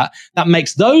foreclose that. That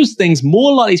makes those things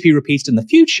more likely to be repeated in the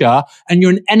future, and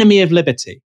you're an enemy of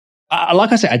liberty.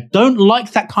 Like I said, I don't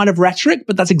like that kind of rhetoric,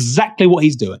 but that's exactly what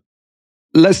he's doing.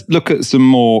 Let's look at some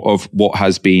more of what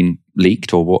has been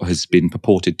leaked or what has been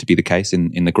purported to be the case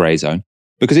in the grey zone.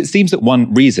 Because it seems that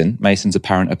one reason Mason's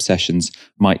apparent obsessions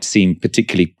might seem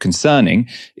particularly concerning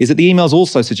is that the emails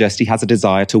also suggest he has a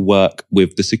desire to work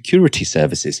with the security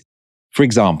services. For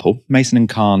example, Mason and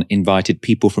Khan invited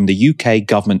people from the UK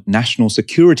Government National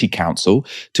Security Council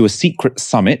to a secret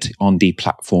summit on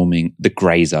deplatforming the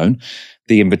grey zone.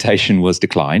 The invitation was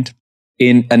declined.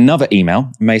 In another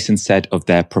email, Mason said of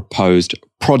their proposed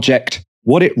project,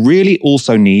 what it really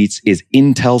also needs is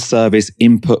intel service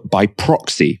input by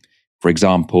proxy. For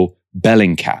example,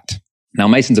 Bellingcat. Now,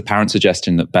 Mason's apparent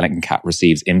suggestion that Bellingcat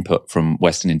receives input from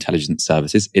Western intelligence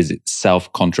services is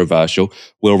itself controversial.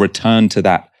 We'll return to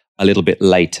that a little bit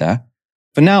later.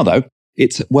 For now, though,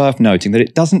 it's worth noting that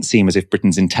it doesn't seem as if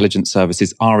Britain's intelligence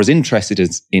services are as interested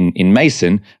in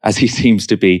Mason as he seems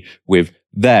to be with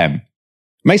them.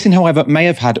 Mason, however, may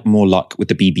have had more luck with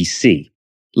the BBC.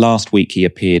 Last week, he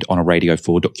appeared on a Radio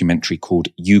 4 documentary called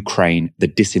Ukraine, the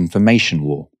Disinformation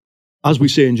War. As we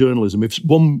say in journalism, if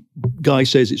one guy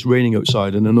says it's raining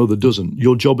outside and another doesn't,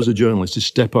 your job as a journalist is to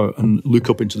step out and look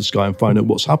up into the sky and find out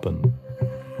what's happened.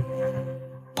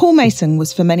 Paul Mason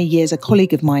was for many years a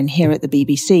colleague of mine here at the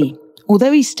BBC.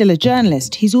 Although he's still a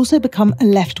journalist, he's also become a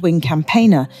left-wing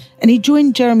campaigner, and he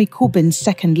joined Jeremy Corbyn's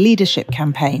second leadership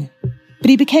campaign. But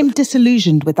he became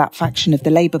disillusioned with that faction of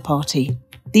the Labour Party.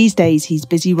 These days, he's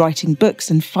busy writing books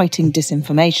and fighting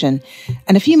disinformation.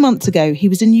 And a few months ago, he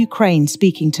was in Ukraine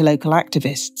speaking to local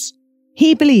activists.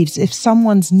 He believes if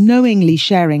someone's knowingly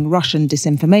sharing Russian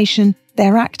disinformation,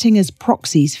 they're acting as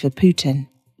proxies for Putin.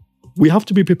 We have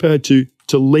to be prepared to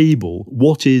label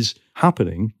what is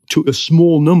happening to a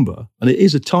small number, and it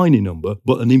is a tiny number,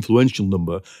 but an influential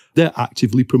number. They're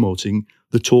actively promoting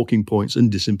the talking points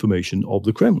and disinformation of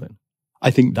the Kremlin.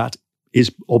 I think that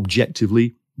is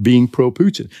objectively being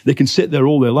pro-Putin. They can sit there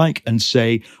all they like and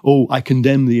say, oh, I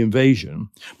condemn the invasion,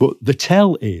 but the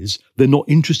tell is they're not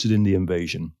interested in the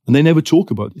invasion. And they never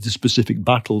talk about the specific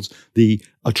battles, the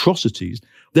atrocities.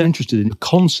 They're interested in the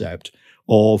concept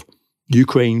of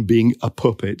Ukraine being a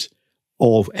puppet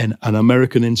of an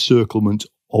American encirclement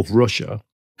of Russia.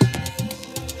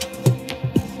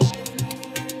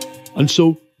 And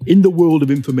so, in the world of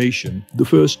information, the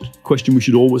first question we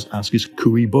should always ask is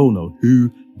cui bono,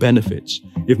 who benefits?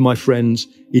 If my friends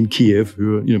in Kiev,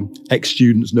 who are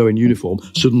ex-students now in uniform,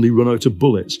 suddenly run out of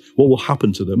bullets, what will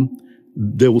happen to them?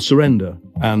 They will surrender,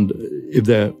 and if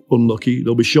they're unlucky,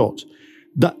 they'll be shot.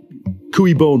 That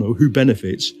cui bono, who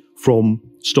benefits from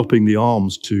stopping the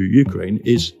arms to Ukraine,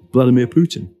 is Vladimir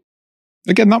Putin.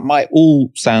 Again, that might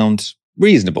all sound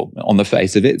reasonable on the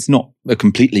face of it. It's not a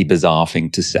completely bizarre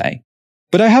thing to say.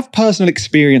 But I have personal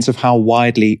experience of how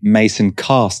widely Mason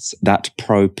casts that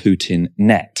pro-Putin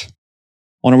net.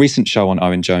 On a recent show on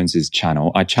Owen Jones's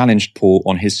channel, I challenged Paul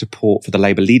on his support for the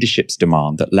Labour leadership's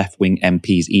demand that left-wing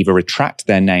MPs either retract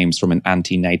their names from an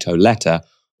anti-NATO letter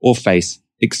or face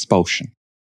expulsion.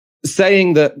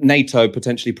 Saying that NATO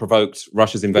potentially provoked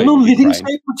Russia's invasion of Ukraine. No, they didn't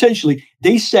say potentially.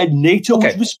 They said NATO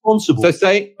was responsible.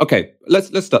 So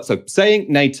let's start. So saying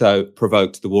NATO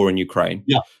provoked the war in Ukraine,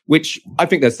 which I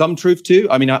think there's some truth to.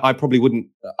 I mean, I probably wouldn't,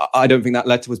 I don't think that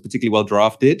letter was particularly well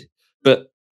drafted,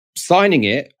 but signing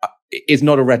it is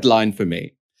not a red line for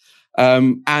me.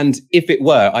 And if it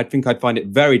were, I think I'd find it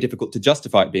very difficult to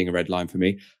justify it being a red line for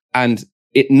me, and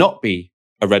it not be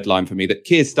a red line for me that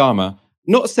Keir Starmer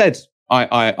not said,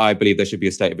 I believe there should be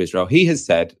a state of Israel. He has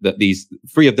said that these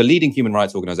 3 of the leading human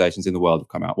rights organizations in the world have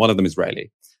come out, one of them Israeli,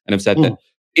 and have said that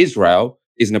Israel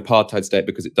is an apartheid state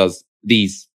because it does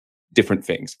these different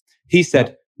things. He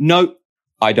said, no,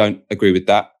 I don't agree with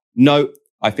that. No,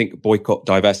 I think boycott,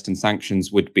 divest and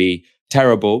sanctions would be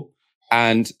terrible.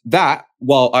 And that,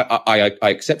 while I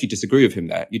accept you disagree with him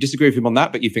there, you disagree with him on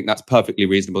that, but you think that's perfectly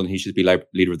reasonable and he should be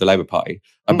leader of the Labour Party.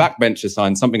 A backbencher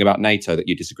signed something about NATO that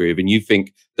you disagree with and you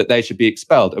think that they should be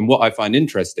expelled. And what I find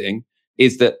interesting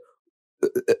is that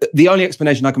the only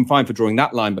explanation I can find for drawing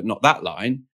that line but not that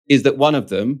line is that one of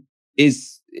them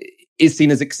is is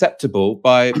seen as acceptable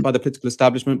by the political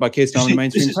establishment, by Keir Starmer and the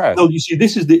mainstream press. No, you see,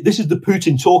 this is the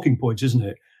Putin talking point, isn't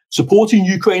it? Supporting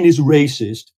Ukraine is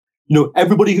racist.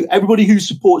 Everybody who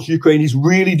supports Ukraine is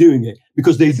really doing it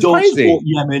because they don't support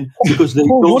Yemen, because they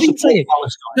don't support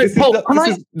Palestine. This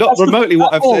is not remotely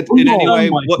what I've said in any way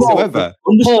whatsoever.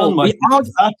 Understand, Mike,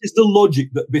 that is the logic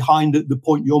behind the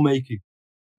point you're making.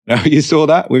 Now, you saw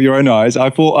that with your own eyes. I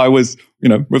thought I was,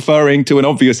 referring to an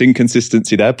obvious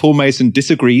inconsistency there. Paul Mason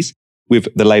disagrees with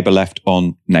the Labour left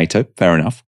on NATO. Fair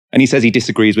enough. And he says he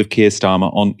disagrees with Keir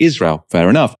Starmer on Israel. Fair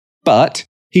enough. But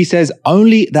he says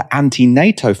only the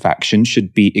anti-NATO faction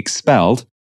should be expelled.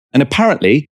 And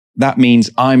apparently that means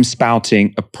I'm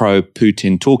spouting a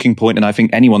pro-Putin talking point, and I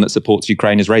think anyone that supports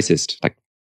Ukraine is racist. I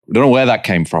don't know where that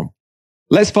came from.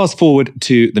 Let's fast forward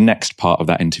to the next part of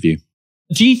that interview.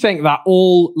 Do you think that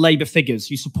all Labour figures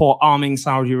who support arming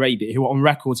Saudi Arabia, who are on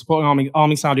record supporting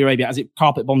arming Saudi Arabia as it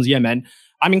carpet bombs Yemen,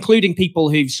 I'm including people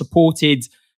who've supported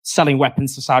selling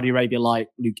weapons to Saudi Arabia, like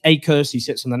Luke Akers, who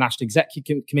sits on the National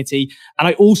Executive Committee. And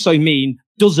I also mean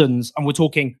dozens, and we're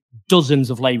talking dozens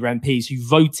of Labour MPs who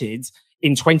voted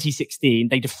in 2016.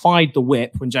 They defied the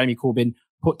whip when Jeremy Corbyn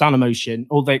put down a motion,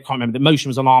 or they can't remember, the motion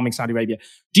was on arming Saudi Arabia.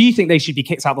 Do you think they should be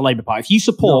kicked out of the Labour Party? If you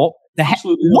support what?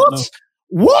 No.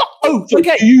 What? Oh,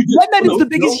 okay. Yemen is the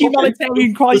biggest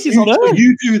humanitarian crisis on earth.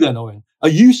 You do then, Owen. Are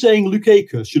you saying Luke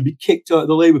Akers should be kicked out of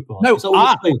the Labour Party?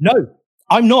 No,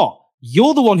 I'm not.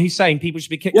 You're the one who's saying people should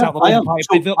be kicked out of the Labour Party.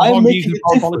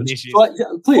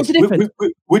 What's the difference?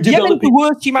 Yemen's the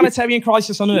worst humanitarian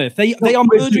crisis on earth. They are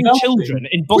murdering children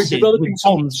in buses with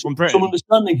bombs from Britain. Some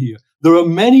understanding here. There are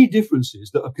many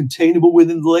differences that are containable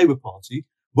within the Labour Party,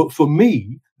 but for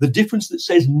me, the difference that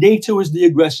says NATO is the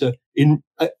aggressor in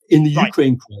the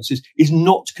Ukraine crisis is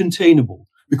not containable.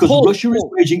 Because Russia is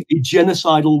waging a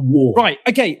genocidal war. Right.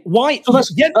 Okay. Why? So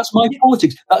that's my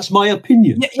politics. That's my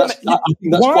opinion. I think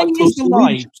that's quite close to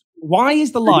the Why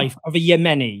is the life of a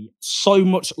Yemeni so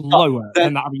much lower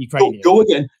than that of a Ukrainian? Go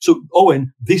again. So,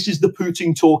 Owen, this is the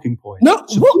Putin talking point. No, how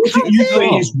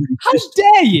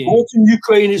dare you? Supporting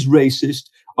Ukraine is racist.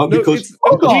 Because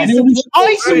I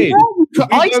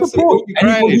support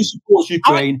anyone who supports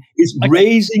Ukraine is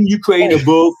raising Ukraine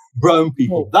above brown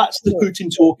people. That's the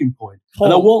Putin talking point.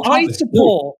 And I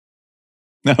support.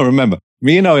 Now, remember,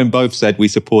 me and Owen both said we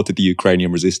supported the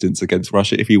Ukrainian resistance against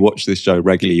Russia. If you watch this show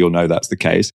regularly, you'll know that's the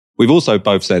case. We've also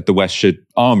both said the West should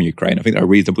arm Ukraine. I think there are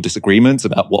reasonable disagreements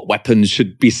about what weapons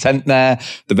should be sent there,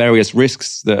 the various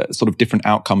risks that sort of different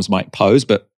outcomes might pose.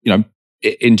 But,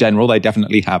 in general, they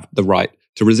definitely have the right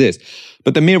to resist.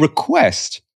 But the mere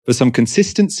request for some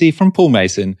consistency from Paul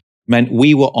Mason meant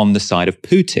we were on the side of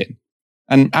Putin.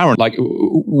 And Aaron,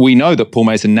 we know that Paul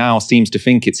Mason now seems to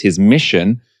think it's his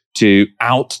mission to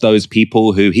out those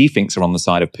people who he thinks are on the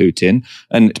side of Putin,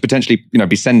 and to potentially,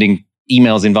 be sending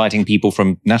emails inviting people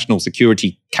from National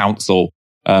Security Council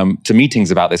to meetings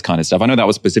about this kind of stuff. I know that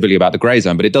was specifically about the grey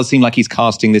zone, but it does seem like he's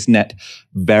casting this net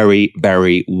very,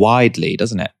 very widely,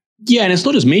 doesn't it? Yeah, and it's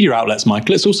not just media outlets,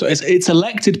 Michael. It's also it's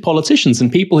elected politicians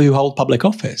and people who hold public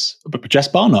office. Jess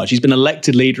Barnard, she's been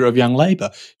elected leader of Young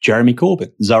Labour. Jeremy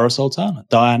Corbyn, Zara Sultana,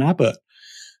 Diane Abbott.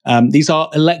 These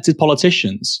are elected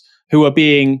politicians who are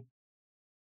being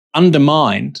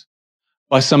undermined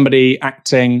by somebody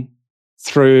acting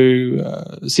through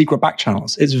secret back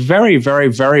channels. It's very, very,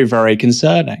 very, very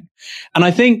concerning. And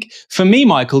I think for me,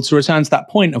 Michael, to return to that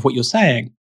point of what you're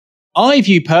saying, I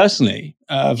view personally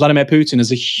Vladimir Putin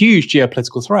as a huge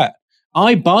geopolitical threat.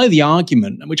 I buy the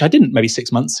argument, which I didn't maybe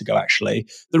 6 months ago, actually,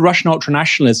 that Russian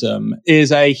ultranationalism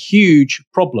is a huge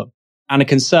problem and a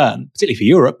concern, particularly for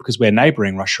Europe, because we're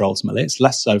neighboring Russia ultimately. It's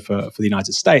less so for the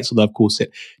United States, although, of course,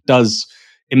 it does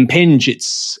impinge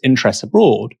its interests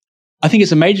abroad. I think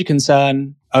it's a major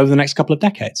concern over the next couple of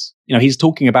decades. He's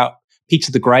talking about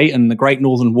Peter the Great and the Great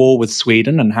Northern War with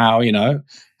Sweden and how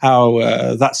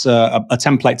that's a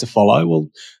template to follow. Well,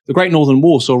 the Great Northern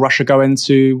War saw Russia go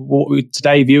into what we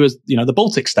today view as, the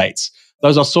Baltic states.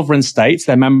 Those are sovereign states.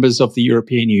 They're members of the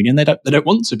European Union. They don't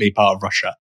want to be part of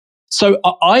Russia. So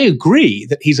I agree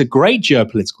that he's a great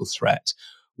geopolitical threat.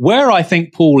 Where I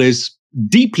think Paul is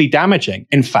deeply damaging,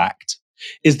 in fact,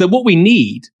 is that what we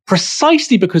need,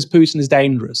 precisely because Putin is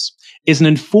dangerous, is an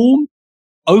informed,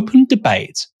 open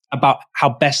debate about how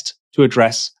best to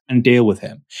address and deal with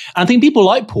him. And I think people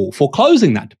like Paul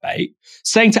foreclosing that debate,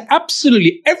 saying to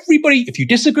absolutely everybody, if you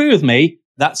disagree with me,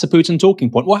 that's a Putin talking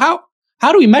point. Well,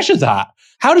 how do we measure that?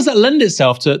 How does that lend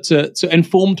itself to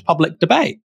informed public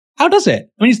debate? How does it?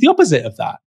 I mean, it's the opposite of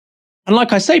that. And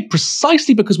like I say,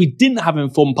 precisely because we didn't have an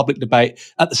informed public debate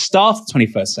at the start of the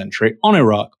 21st century on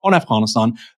Iraq, on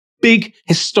Afghanistan, big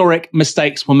historic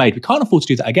mistakes were made. We can't afford to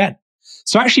do that again.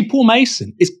 So actually, Paul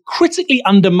Mason is critically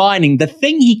undermining the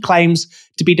thing he claims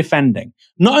to be defending,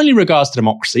 not only in regards to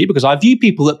democracy, because I view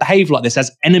people that behave like this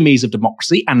as enemies of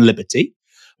democracy and liberty,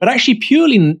 but actually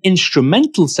purely in an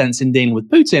instrumental sense in dealing with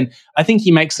Putin. I think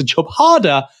he makes the job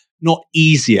harder, not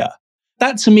easier.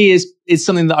 That to me is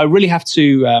something that I really have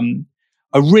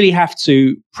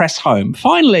to press home.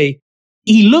 Finally,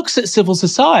 he looks at civil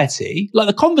society, like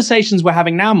the conversations we're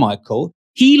having now, Michael,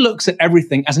 he looks at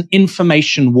everything as an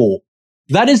information war.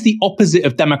 That is the opposite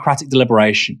of democratic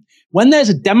deliberation. When there's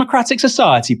a democratic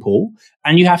society, Paul,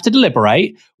 and you have to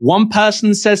deliberate, one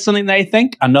person says something they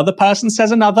think, another person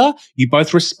says another, you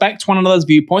both respect one another's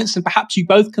viewpoints, and perhaps you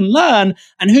both can learn,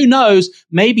 and who knows,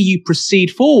 maybe you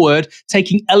proceed forward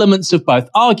taking elements of both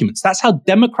arguments. That's how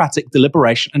democratic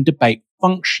deliberation and debate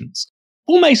functions.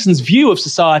 Paul Mason's view of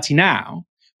society now,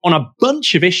 on a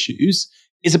bunch of issues,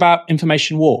 is about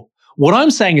information war. What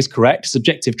I'm saying is correct,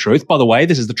 subjective truth. By the way,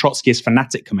 this is the Trotskyist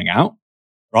fanatic coming out,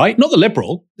 right? Not the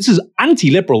liberal. This is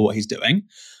anti-liberal what he's doing.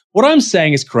 What I'm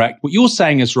saying is correct. What you're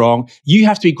saying is wrong. You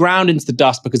have to be ground into the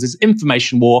dust because it's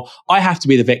information war. I have to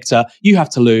be the victor. You have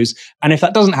to lose. And if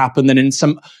that doesn't happen, then in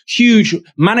some huge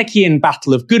Manichaean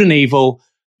battle of good and evil,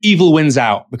 evil wins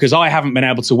out because I haven't been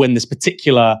able to win this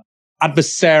particular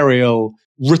adversarial,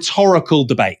 rhetorical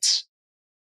debate.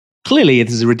 Clearly,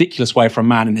 this is a ridiculous way for a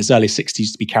man in his early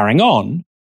 60s to be carrying on.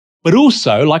 But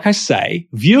also, like I say,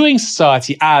 viewing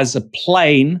society as a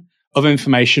plane of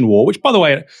information war, which, by the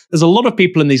way, there's a lot of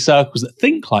people in these circles that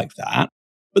think like that.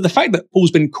 But the fact that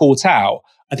Paul's been caught out,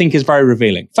 I think, is very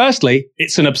revealing. Firstly,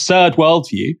 it's an absurd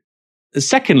worldview.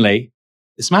 Secondly,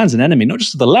 this man's an enemy, not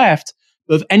just of the left,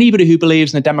 but of anybody who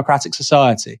believes in a democratic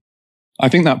society. I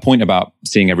think that point about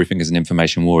seeing everything as an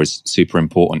information war is super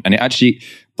important. And it actually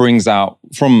brings out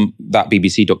from that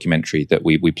BBC documentary that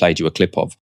we played you a clip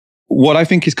of, what I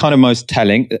think is kind of most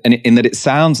telling, and in that it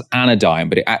sounds anodyne,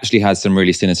 but it actually has some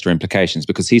really sinister implications,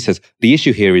 because he says the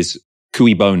issue here is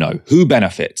cui bono, who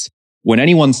benefits? When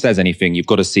anyone says anything, you've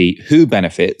got to see who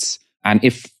benefits. And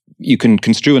if you can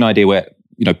construe an idea where,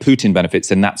 Putin benefits,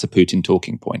 then that's a Putin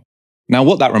talking point. Now,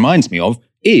 what that reminds me of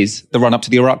is the run up to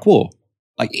the Iraq War.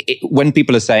 When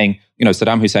people are saying,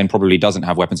 Saddam Hussein probably doesn't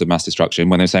have weapons of mass destruction,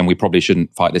 when they're saying we probably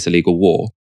shouldn't fight this illegal war,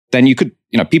 then you could,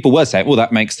 people were saying, well,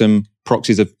 that makes them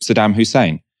proxies of Saddam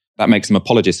Hussein. That makes them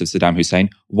apologists of Saddam Hussein.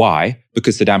 Why?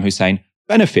 Because Saddam Hussein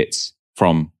benefits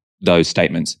from those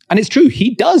statements. And it's true,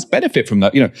 he does benefit from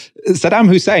that. Saddam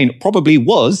Hussein probably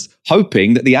was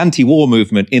hoping that the anti-war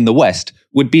movement in the West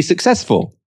would be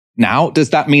successful. Now, does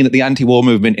that mean that the anti-war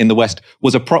movement in the West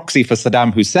was a proxy for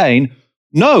Saddam Hussein?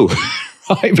 No.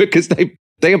 Right? Because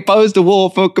they opposed the war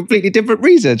for completely different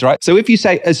reasons, right? So if you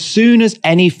say, as soon as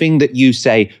anything that you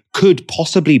say could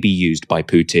possibly be used by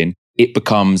Putin, it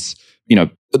becomes,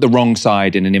 the wrong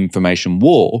side in an information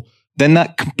war, then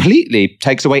that completely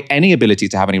takes away any ability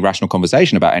to have any rational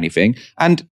conversation about anything.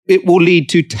 And it will lead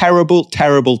to terrible,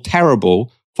 terrible,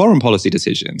 terrible foreign policy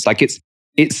decisions.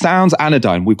 It sounds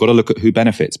anodyne. We've got to look at who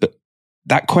benefits, but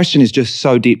that question is just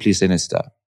so deeply sinister.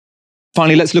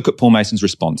 Finally, let's look at Paul Mason's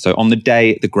response. So on the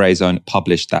day the Grey Zone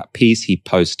published that piece, he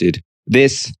posted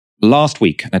this: last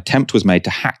week, an attempt was made to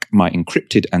hack my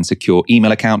encrypted and secure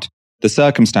email account. The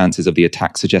circumstances of the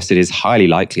attack suggest it is highly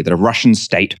likely that a Russian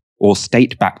state or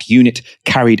state-backed unit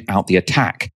carried out the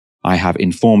attack. I have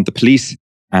informed the police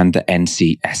and the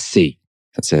NCSC.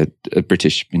 That's a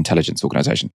British intelligence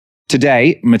organization.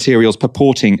 Today, materials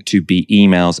purporting to be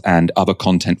emails and other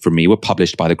content from me were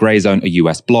published by the Grey Zone, a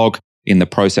US blog. In the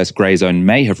process, Grey Zone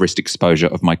may have risked exposure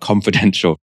of my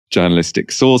confidential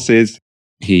journalistic sources.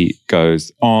 He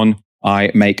goes on, I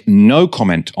make no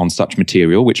comment on such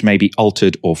material which may be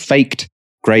altered or faked.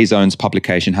 Grey Zone's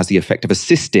publication has the effect of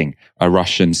assisting a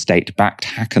Russian state-backed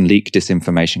hack and leak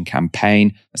disinformation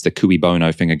campaign. That's the cui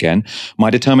bono thing again. My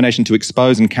determination to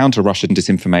expose and counter Russian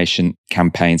disinformation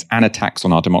campaigns and attacks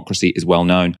on our democracy is well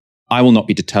known. I will not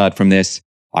be deterred from this.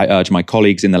 I urge my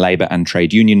colleagues in the labour and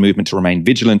trade union movement to remain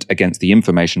vigilant against the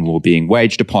information war being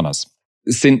waged upon us.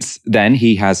 Since then,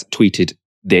 he has tweeted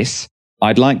this: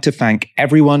 I'd like to thank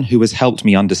everyone who has helped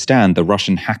me understand the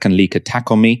Russian hack and leak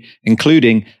attack on me,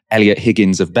 including Elliot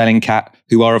Higgins of Bellingcat,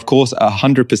 who are, of course, a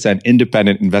 100%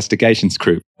 independent investigations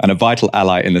group and a vital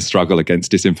ally in the struggle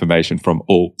against disinformation from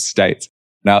all states.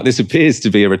 Now, this appears to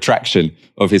be a retraction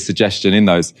of his suggestion in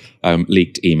those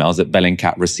leaked emails that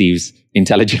Bellingcat receives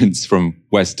intelligence from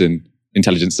Western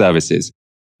intelligence services.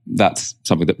 That's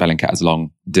something that Bellingcat has long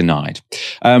denied.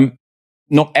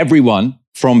 Not everyone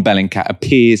from Bellingcat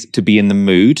appears to be in the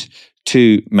mood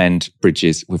to mend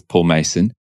bridges with Paul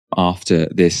Mason after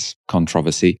this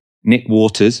controversy. Nick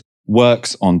Waters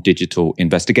works on digital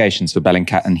investigations for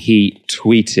Bellingcat, and he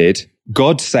tweeted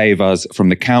God save us from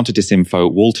the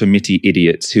counter-disinfo Walter Mitty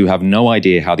idiots who have no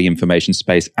idea how the information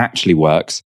space actually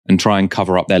works and try and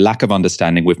cover up their lack of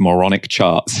understanding with moronic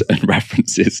charts and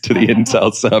references to the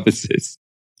intel services.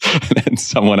 And then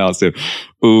someone asks him,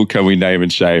 "Ooh, can we name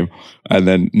and shame?" And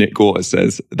then Nick Waters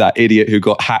says, "That idiot who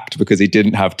got hacked because he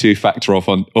didn't have two-factor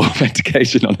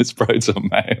authentication on his Proton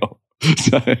Mail."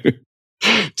 So,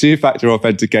 two-factor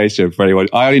authentication for anyone.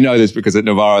 I only know this because at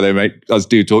Novara they make us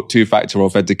do two-factor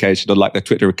authentication on like their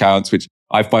Twitter accounts, which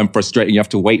I find frustrating. You have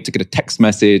to wait to get a text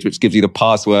message, which gives you the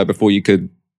password before you could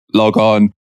log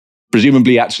on.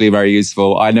 Presumably actually very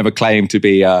useful. I never claim to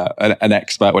be an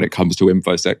expert when it comes to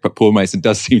InfoSec, but Paul Mason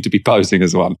does seem to be posing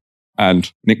as one. And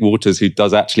Nick Waters, who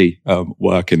does actually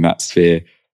work in that sphere,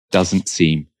 doesn't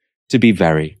seem to be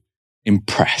very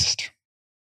impressed.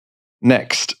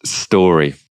 Next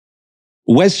story.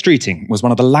 Wes Streeting was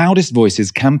one of the loudest voices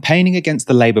campaigning against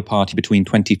the Labour Party between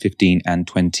 2015 and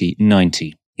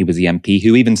 2019. He was the MP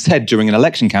who even said during an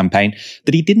election campaign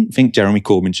that he didn't think Jeremy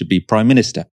Corbyn should be Prime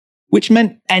Minister, which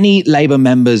meant any Labour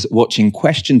members watching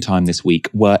Question Time this week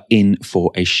were in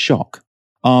for a shock.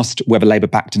 Asked whether Labour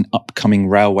backed an upcoming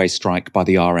railway strike by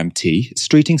the RMT,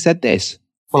 Streeting said this.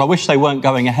 Well, I wish they weren't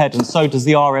going ahead, and so does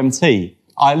the RMT.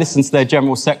 I listened to their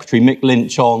General Secretary, Mick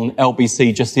Lynch, on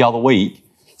LBC just the other week,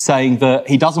 saying that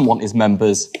he doesn't want his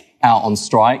members out on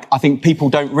strike. I think people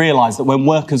don't realise that when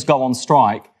workers go on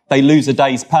strike, they lose a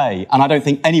day's pay. And I don't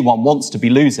think anyone wants to be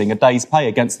losing a day's pay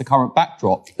against the current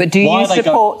backdrop. But do you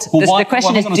support, the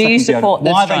question is, do you support the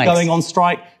strikes? Why are they going on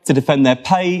strike? To defend their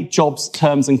pay, jobs,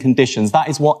 terms and conditions. That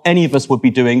is what any of us would be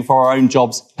doing for our own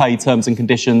jobs, pay, terms and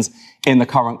conditions in the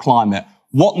current climate.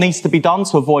 What needs to be done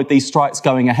to avoid these strikes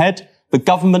going ahead? The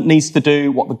government needs to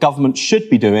do what the government should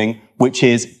be doing, which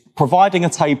is providing a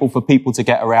table for people to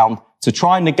get around to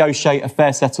try and negotiate a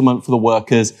fair settlement for the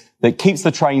workers that keeps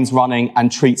the trains running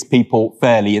and treats people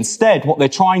fairly. Instead, what they're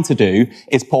trying to do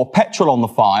is pour petrol on the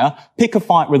fire, pick a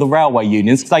fight with the railway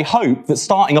unions. They hope that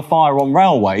starting a fire on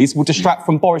railways will distract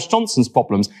from Boris Johnson's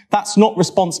problems. That's not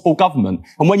responsible government.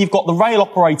 And when you've got the rail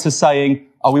operators saying,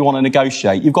 "Oh, we want to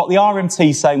negotiate," you've got the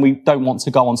RMT saying we don't want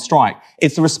to go on strike.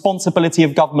 It's the responsibility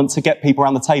of government to get people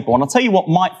around the table. And I'll tell you what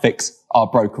might fix our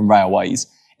broken railways.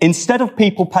 Instead of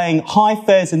people paying high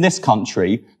fares in this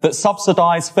country that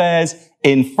subsidise fares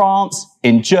in France,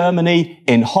 in Germany,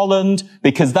 in Holland,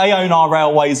 because they own our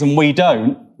railways and we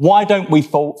don't, why don't we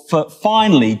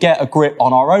finally get a grip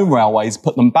on our own railways,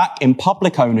 put them back in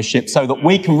public ownership so that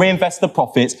we can reinvest the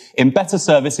profits in better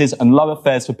services and lower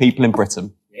fares for people in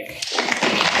Britain?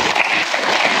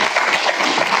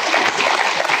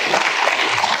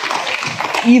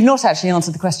 You've not actually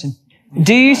answered the question.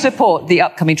 Do you support the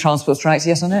upcoming transport strikes,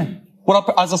 yes or no?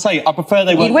 Well, as I say, I prefer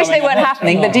they weren't. You wish they weren't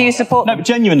happening, but do you support them? No, but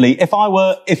genuinely,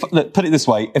 look, put it this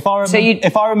way, if I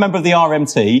were a member of the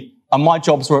RMT and my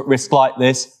jobs were at risk like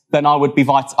this, then I'd be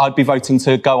voting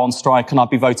to go on strike and I'd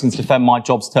be voting to defend my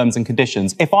job's terms and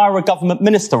conditions. If I were a government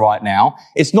minister right now,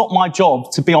 it's not my job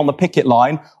to be on the picket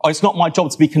line, or it's not my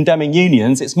job to be condemning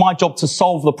unions. It's my job to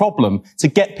solve the problem, to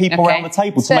get people around the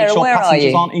table, to make sure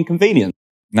passengers aren't inconvenienced.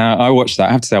 Now, I watched that.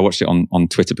 I have to say I watched it on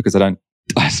Twitter because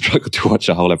I struggle to watch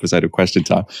a whole episode of Question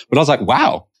Time. But I was like,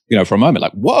 wow, for a moment,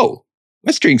 like, whoa,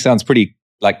 Wes Streeting sounds pretty,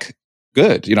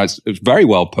 good. It's very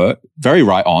well put, very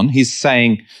right on. He's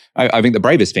saying, I think the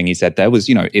bravest thing he said there was,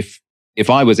 if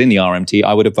I was in the RMT,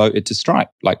 I would have voted to strike,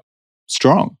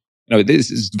 strong. This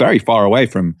is very far away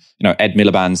from, Ed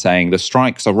Miliband saying the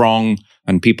strikes are wrong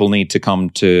and people need to come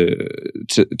to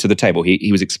the table.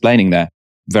 He was explaining there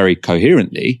very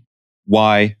coherently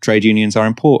why trade unions are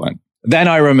important. Then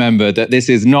I remembered that this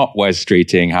is not Wes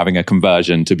Streeting having a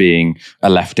conversion to being a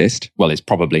leftist. Well, it's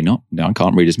probably not. No, I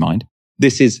can't read his mind.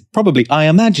 This is probably, I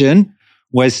imagine,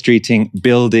 Wes Streeting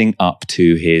building up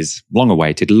to his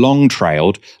long-awaited,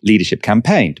 long-trailed leadership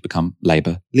campaign to become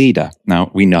Labour leader.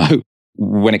 Now, we know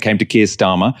when it came to Keir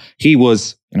Starmer, he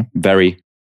was very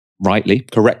rightly,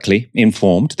 correctly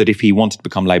informed that if he wanted to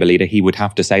become Labour leader, he would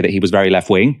have to say that he was very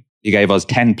left-wing. He gave us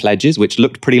 10 pledges, which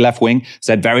looked pretty left-wing,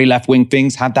 said very left-wing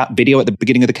things, had that video at the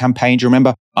beginning of the campaign. Do you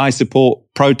remember? I support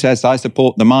protests. I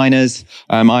support the miners.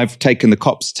 I've taken the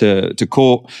cops to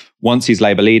court. Once he's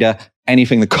Labour leader,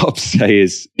 anything the cops say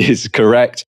is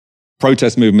correct.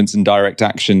 Protest movements and direct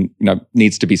action,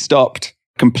 needs to be stopped.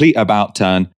 Complete about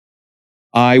turn.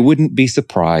 I wouldn't be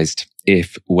surprised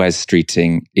if Wes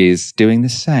Streeting is doing the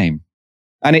same.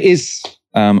 And it is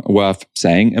worth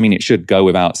saying, it should go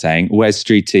without saying, Wes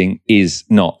Streeting is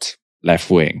not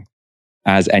left-wing.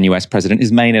 As NUS president,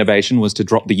 his main innovation was to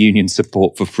drop the union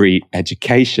support for free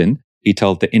education. He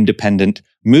told The Independent,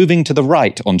 moving to the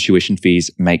right on tuition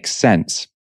fees makes sense.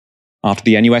 After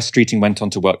the NUS, Streeting went on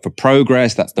to work for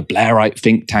Progress. That's the Blairite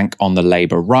think tank on the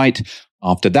Labour right.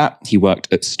 After that, he worked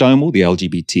at Stonewall, the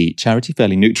LGBT charity,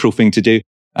 fairly neutral thing to do.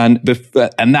 And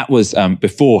that was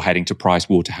before heading to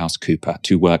PricewaterhouseCoopers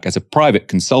to work as a private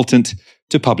consultant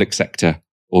to public sector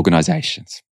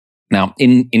organisations. Now,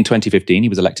 in 2015, he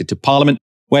was elected to Parliament,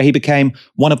 where he became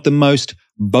one of the most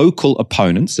vocal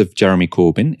opponents of Jeremy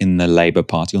Corbyn in the Labour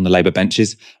Party, on the Labour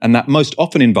benches, and that most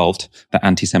often involved the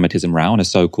anti-Semitism row and a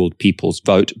so-called People's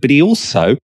Vote. But he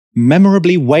also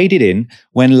memorably waded in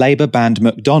when Labour banned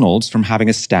McDonald's from having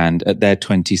a stand at their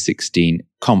 2016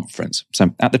 conference.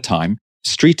 So at the time,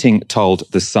 Streeting told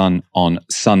The Sun on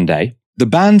Sunday, "The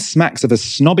ban smacks of a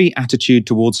snobby attitude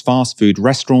towards fast food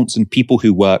restaurants and people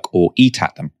who work or eat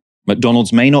at them.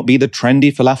 McDonald's may not be the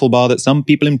trendy falafel bar that some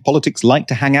people in politics like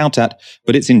to hang out at,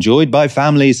 but it's enjoyed by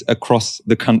families across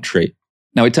the country."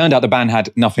 Now, it turned out the ban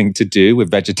had nothing to do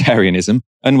with vegetarianism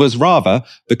and was rather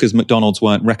because McDonald's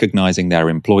weren't recognising their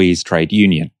employees' trade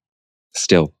union.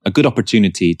 Still, a good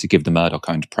opportunity to give the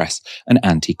Murdoch-owned press an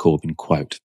anti-Corbyn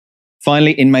quote.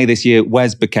 Finally, in May this year,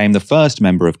 Wes became the first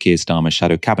member of Keir Starmer's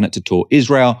shadow cabinet to tour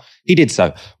Israel. He did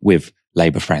so with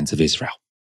Labour Friends of Israel.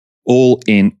 All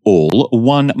in all,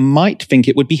 one might think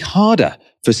it would be harder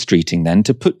for Streeting then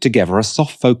to put together a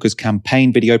soft-focus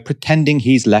campaign video pretending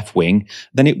he's left-wing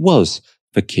than it was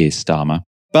for Keir Starmer.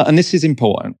 But, and this is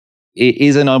important, it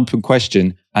is an open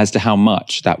question as to how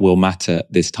much that will matter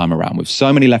this time around. With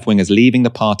so many left-wingers leaving the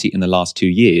party in the last 2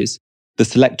 years,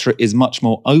 the electorate is much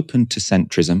more open to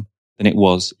centrism than it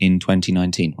was in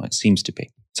 2019, well, it seems to be.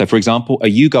 So, for example, a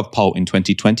YouGov poll in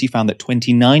 2020 found that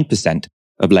 29%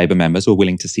 of Labour members were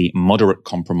willing to see moderate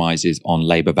compromises on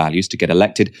Labour values to get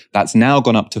elected. That's now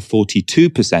gone up to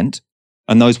 42%,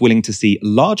 and those willing to see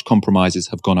large compromises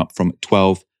have gone up from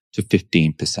 12 to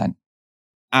 15%.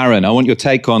 Aaron, I want your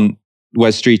take on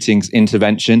Wes Streeting's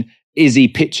intervention. Is he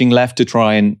pitching left to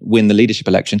try and win the leadership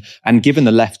election? And given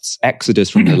the left's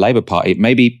exodus from the Labour Party,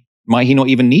 might he not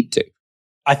even need to?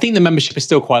 I think the membership is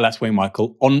still quite left-wing,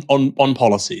 Michael, on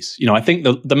policies. You know, I think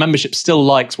the membership still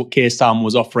likes what Keir Starmer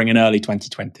was offering in early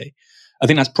 2020. I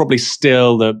think that's probably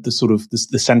still the sort of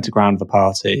the centre ground of the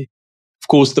party. Of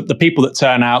course, the people that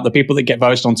turn out, the people that get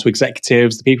voted onto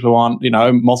executives, the people who aren't,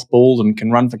 mothballed and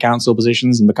can run for council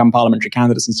positions and become parliamentary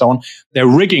candidates and so on, they're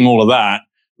rigging all of that.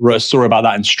 We wrote a story about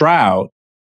that in Stroud.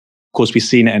 Of course, we've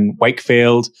seen it in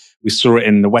Wakefield. We saw it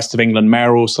in the West of England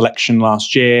mayoral selection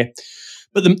last year.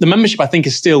 But the membership, I think,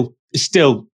 is still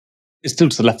to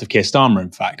the left of Keir Starmer.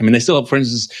 In fact, I mean, they still, for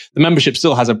instance, the membership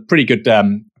still has a pretty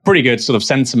good sort of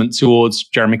sentiment towards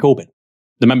Jeremy Corbyn.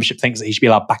 The membership thinks that he should be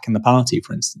allowed back in the party,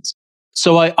 for instance.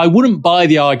 So I wouldn't buy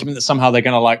the argument that somehow they're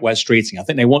going to like Wes Streeting. I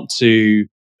think they want to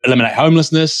eliminate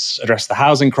homelessness, address the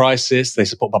housing crisis. They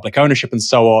support public ownership and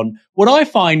so on. What I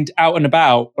find out and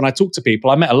about when I talk to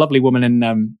people, I met a lovely woman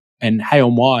in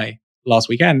Hay-on-Wye last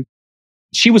weekend.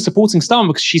 She was supporting Starmer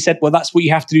because she said, well, that's what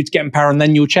you have to do to get in power and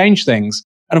then you'll change things.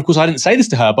 And of course, I didn't say this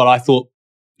to her, but I thought,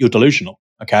 you're delusional,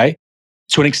 okay?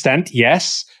 To an extent,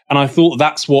 yes. And I thought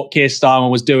that's what Keir Starmer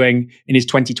was doing in his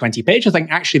 2020 pitch. I think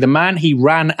actually the man he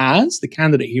ran as, the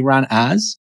candidate he ran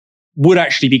as, would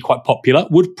actually be quite popular,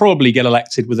 would probably get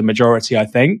elected with a majority, I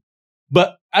think.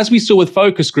 But as we saw with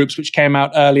focus groups, which came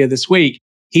out earlier this week,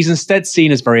 he's instead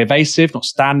seen as very evasive, not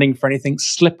standing for anything,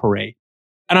 slippery.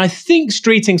 And I think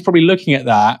Streeting's probably looking at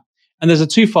that. And there's a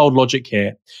twofold logic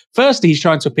here. Firstly, he's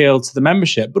trying to appeal to the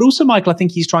membership. But also, Michael, I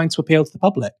think he's trying to appeal to the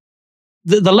public.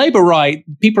 The Labour right,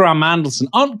 people around Mandelson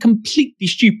aren't completely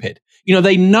stupid.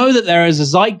 They know that there is a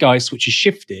zeitgeist which has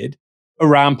shifted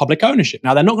around public ownership.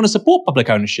 Now, they're not going to support public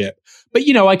ownership. But,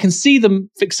 I can see them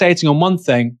fixating on one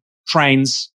thing,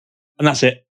 trains, and that's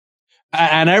it.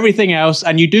 And everything else.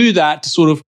 And you do that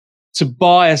to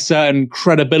buy a certain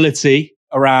credibility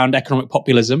around economic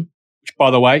populism, which,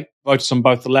 by the way, voters on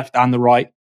both the left and the right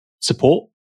support.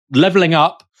 Levelling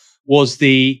up was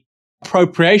the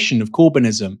appropriation of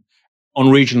Corbynism on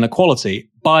regional equality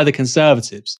by the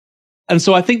Conservatives. And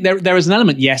so I think there is an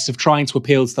element, yes, of trying to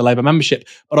appeal to the Labour membership,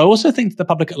 but I also think to the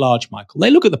public at large, Michael, they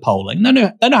look at the polling, they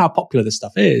know how popular this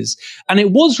stuff is. And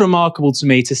it was remarkable to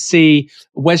me to see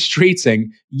Wes Streeting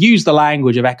use the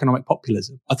language of economic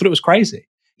populism. I thought it was crazy.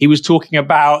 He was talking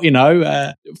about,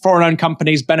 foreign-owned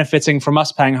companies benefiting from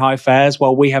us paying high fares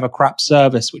while we have a crap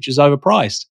service, which is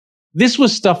overpriced. This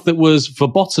was stuff that was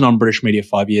verboten on British media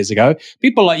 5 years ago.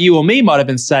 People like you or me might have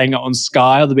been saying it on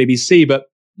Sky or the BBC, but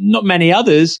not many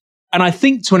others. And I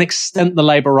think to an extent, the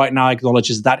Labour right now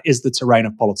acknowledges that is the terrain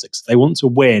of politics. If they want to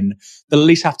win, they'll at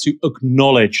least have to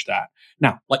acknowledge that.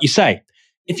 Now, like you say,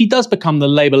 if he does become the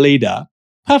Labour leader,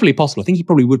 perfectly possible. I think he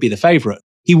probably would be the favourite.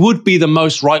 he would be the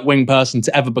most right-wing person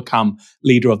to ever become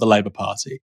leader of the Labour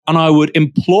Party. And I would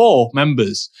implore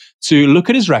members to look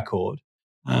at his record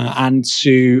and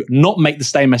to not make the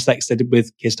same mistakes they did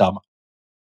with Keir Starmer.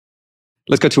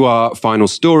 Let's go to our final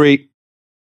story.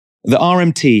 The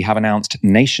RMT have announced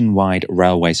nationwide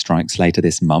railway strikes later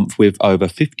this month, with over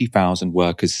 50,000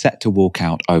 workers set to walk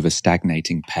out over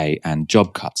stagnating pay and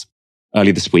job cuts.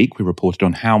 Early this week, we reported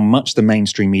on how much the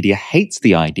mainstream media hates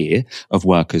the idea of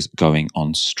workers going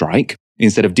on strike.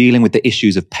 Instead of dealing with the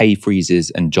issues of pay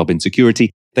freezes and job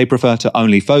insecurity, they prefer to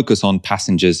only focus on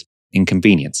passengers'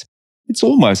 inconvenience. It's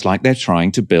almost like they're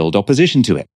trying to build opposition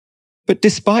to it. But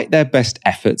despite their best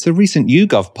efforts, a recent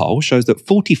YouGov poll shows that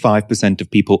 45%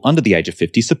 of people under the age of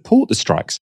 50 support the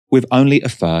strikes, with only a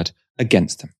third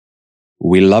against them.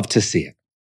 We love to see it.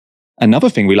 Another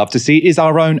thing we love to see is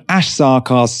our own Ash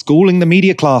Sarkar schooling the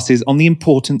media classes on the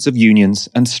importance of unions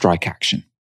and strike action.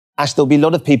 Ash, there'll be a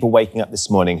lot of people waking up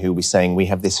this morning who will be saying we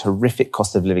have this horrific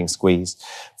cost of living squeeze.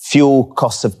 Fuel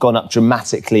costs have gone up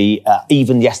dramatically.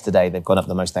 Even yesterday, they've gone up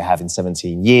the most they have in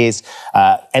 17 years.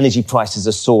 Energy prices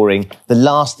are soaring. The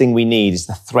last thing we need is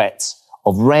the threat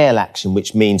of rail action,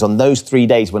 which means on those 3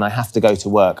 days when I have to go to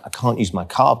work, I can't use my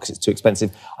car because it's too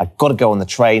expensive. I've got to go on the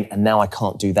train, and now I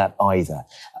can't do that either.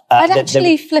 I'd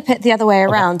actually flip it the other way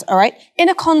around, all right? In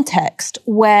a context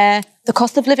where the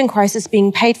cost of living crisis is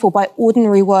being paid for by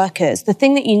ordinary workers, the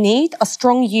thing that you need are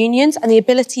strong unions and the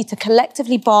ability to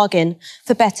collectively bargain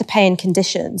for better pay and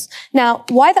conditions. Now,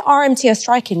 why the RMT are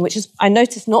striking, which is, I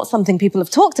notice, not something people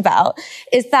have talked about,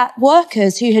 is that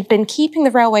workers who had been keeping the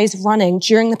railways running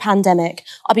during the pandemic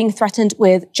are being threatened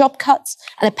with job cuts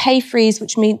and a pay freeze,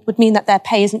 which would mean that their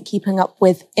pay isn't keeping up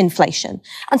with inflation.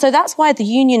 And so that's why the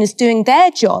union is doing their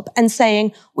job and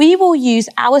saying, we will use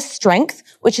our strength,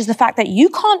 which is the fact that you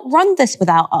can't run this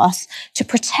without us, to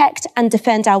protect and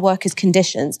defend our workers'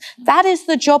 conditions. That is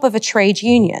the job of a trade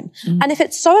union. And if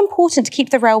it's so important to keep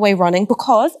the railway running,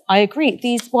 because I agree,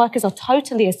 these workers are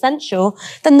totally essential,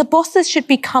 then the bosses should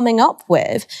be coming up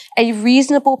with a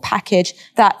reasonable package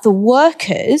that the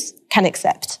workers can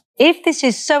accept. If this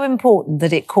is so important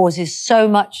that it causes so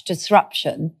much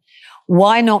disruption,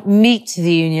 why not meet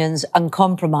the unions and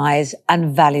compromise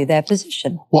and value their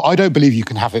position? Well, I don't believe you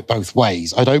can have it both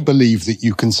ways. I don't believe that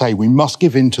you can say we must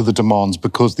give in to the demands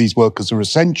because these workers are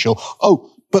essential. Oh,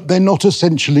 but they're not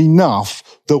essential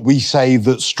enough that we say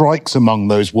that strikes among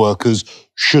those workers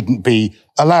shouldn't be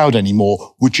allowed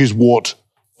anymore, which is what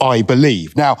I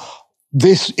believe. Now,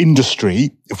 this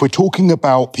industry, if we're talking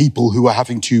about people who are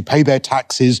having to pay their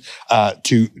taxes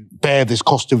to bear this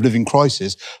cost of living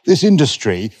crisis, this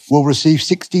industry will receive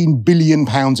 £16 billion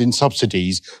in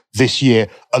subsidies this year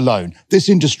alone. This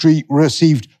industry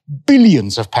received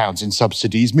billions of pounds in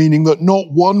subsidies, meaning that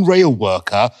not one rail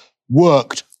worker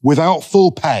worked without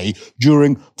full pay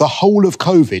during the whole of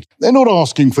COVID. They're not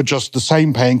asking for just the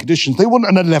same pay and conditions. They want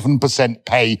an 11%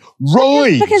 pay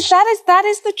rise. Because that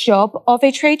is the job of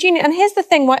a trade union. And here's the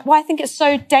thing, why I think it's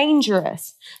so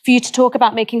dangerous for you to talk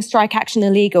about making strike action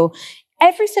illegal.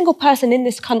 Every single person in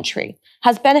this country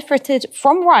has benefited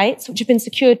from rights which have been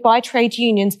secured by trade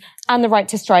unions and the right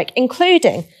to strike,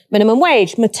 including minimum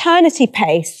wage, maternity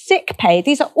pay, sick pay.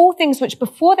 These are all things which,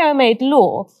 before they were made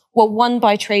law, were won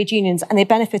by trade unions, and they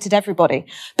benefited everybody.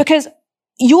 Because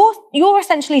you're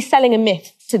essentially selling a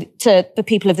myth to the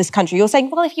people of this country. You're saying,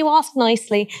 well, if you ask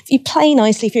nicely, if you play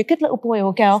nicely, if you're a good little boy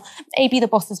or girl, maybe the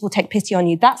bosses will take pity on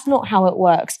you. That's not how it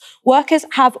works. Workers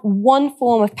have one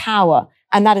form of power,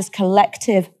 and that is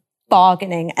collective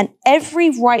bargaining. And every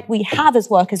right we have as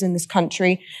workers in this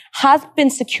country has been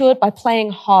secured by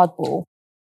playing hardball.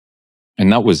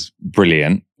 And that was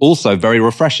brilliant. Also very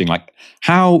refreshing. Like,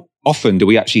 how often do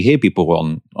we actually hear people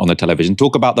on the television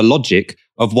talk about the logic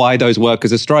of why those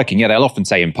workers are striking? Yeah, they'll often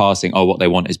say in passing, oh, what they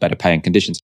want is better pay and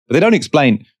conditions. But they don't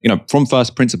explain, from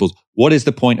first principles, what is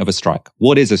the point of a strike?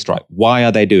 What is a strike? Why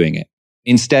are they doing it?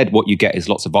 Instead, what you get is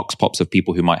lots of vox pops of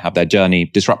people who might have their journey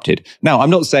disrupted. Now, I'm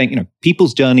not saying,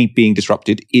 people's journey being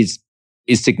disrupted is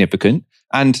significant.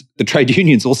 And the trade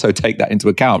unions also take that into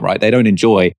account, right? They don't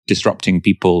enjoy disrupting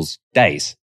people's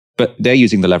days. But they're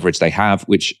using the leverage they have,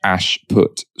 which Ash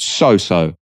put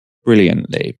so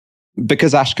brilliantly.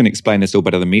 Because Ash can explain this all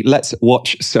better than me, let's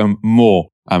watch some more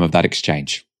of that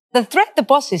exchange. The threat the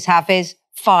bosses have is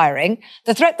firing.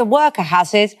 The threat the worker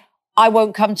has is, I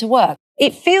won't come to work.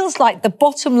 It feels like the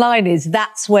bottom line is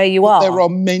that's where you are. There are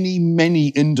many, many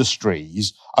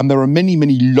industries and there are many,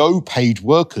 many low-paid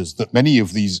workers that many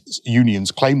of these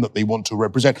unions claim that they want to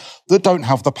represent that don't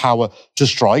have the power to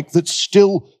strike, that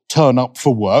still turn up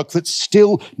for work, that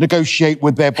still negotiate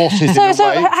with their bosses So in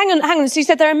a way. hang on. So you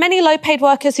said there are many low-paid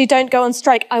workers who don't go on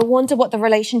strike. I wonder what the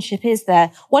relationship is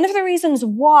there. One of the reasons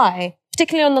why,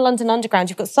 particularly on the London Underground,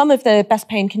 you've got some of the best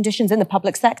paying conditions in the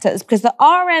public sector is because the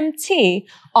RMT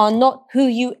are not who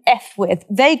you F with.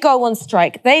 They go on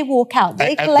strike. They walk out.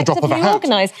 They collectively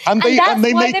organise. And that's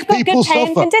they why make they've got people good paying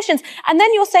suffer. conditions. And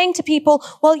then you're saying to people,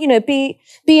 well,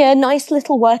 be a nice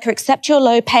little worker, accept your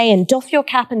low pay and doff your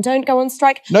cap and don't go on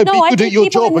strike. No, be good at your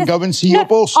job and go and see your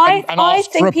boss and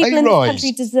ask for a pay I think people in this rise.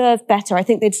 country deserve better. I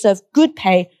think they deserve good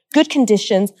pay, good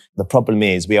conditions. The problem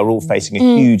is we are all facing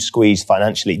a huge squeeze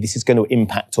financially. This is going to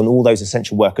impact on all those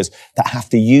essential workers that have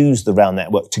to use the rail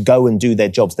network to go and do their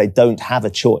jobs. They don't have a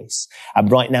choice. And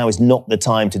right now is not the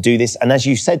time to do this. And as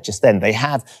you said just then, they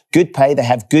have good pay, they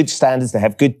have good standards, they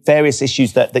have good various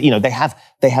issues that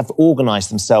they have organised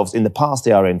themselves in the past,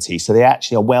 the RMT. So they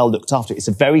actually are well looked after. It's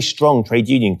a very strong trade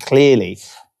union, clearly.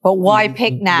 But why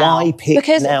pick now? Why pick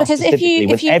now? Because if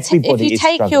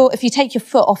you take your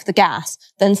foot off the gas,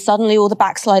 then suddenly all the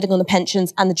backsliding on the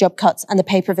pensions and the job cuts and the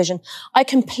pay provision. I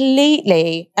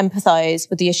completely empathise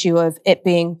with the issue of it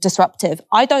being disruptive.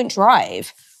 I don't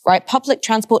drive, right? Public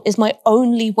transport is my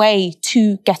only way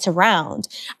to get around.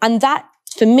 And that,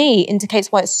 for me,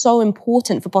 indicates why it's so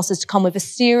important for bosses to come with a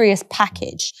serious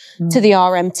package to the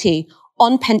RMT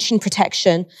on pension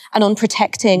protection and on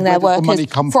protecting their workers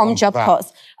from job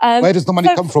cuts. Where does the money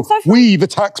come from? We, the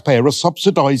taxpayer, are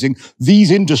subsidising these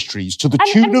industries to the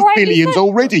tune of billions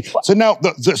already. So now,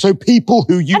 so people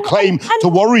who you claim to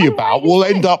worry about will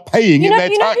end up paying in their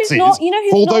taxes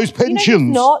for those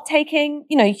pensions. Not taking,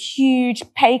 huge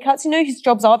pay cuts, whose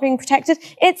jobs are being protected.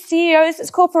 It's CEOs, it's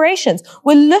corporations.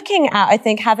 We're looking at, I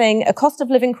think, having a cost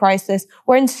of living crisis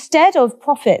where instead of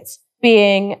profits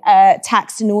being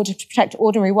taxed in order to protect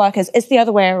ordinary workers, it's the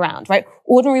other way around, right?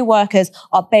 Ordinary workers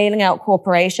are bailing out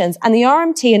corporations, and the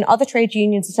RMT and other trade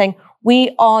unions are saying,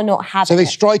 we are not having So they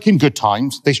strike in good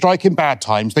times, they strike in bad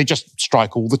times, they just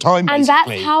strike all the time, and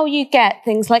basically. that's how you get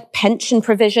things like pension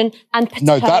provision and paternity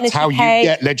No, that's how you pay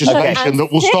get legislation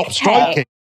that will stop striking.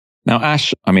 Now,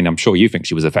 Ash, I'm sure you think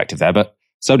she was effective there, but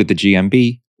so did the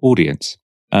GMB audience.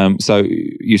 So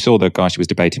you saw the guy she was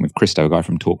debating with, Christo, a guy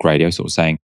from Talk Radio, sort of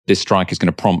saying, this strike is going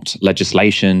to prompt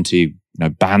legislation to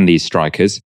ban these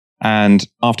strikers. And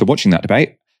after watching that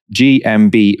debate,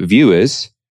 GMB viewers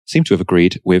seem to have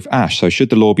agreed with Ash. So should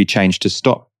the law be changed to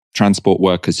stop transport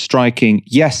workers striking?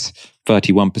 Yes,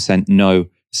 31%. No,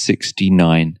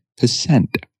 69%.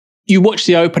 You watch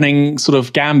the opening sort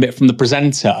of gambit from the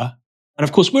presenter, and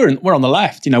of course we're on the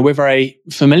left. We're very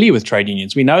familiar with trade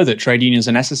unions. We know that trade unions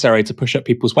are necessary to push up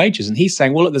people's wages. And he's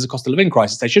saying, well, look, there's a cost of living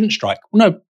crisis. They shouldn't strike.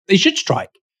 Well, no, they should strike.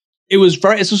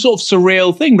 It's a sort of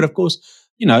surreal thing, but of course,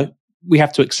 we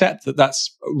have to accept that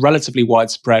that's a relatively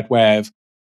widespread way of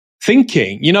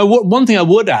thinking. One thing I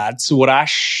would add to what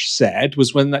Ash said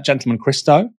was when that gentleman,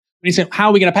 Christo, when he said, how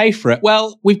are we going to pay for it?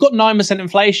 Well, we've got 9%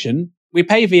 inflation. We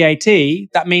pay VAT.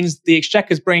 That means the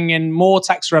Exchequer's bringing in more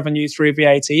tax revenue through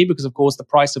VAT because, of course, the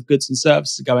price of goods and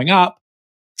services are going up.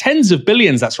 Tens of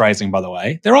billions that's raising, by the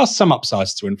way. There are some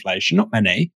upsides to inflation, not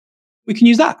many. We can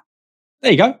use that.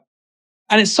 There you go.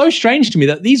 And it's so strange to me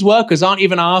that these workers aren't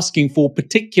even asking for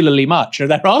particularly much.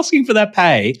 They're asking for their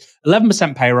pay,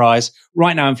 11% pay rise.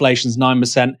 Right now, inflation's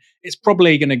 9%. It's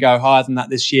probably going to go higher than that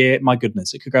this year. My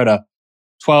goodness, it could go to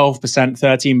 12%,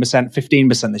 13%,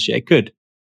 15% this year. It could.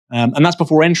 And that's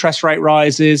before interest rate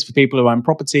rises for people who own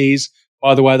properties.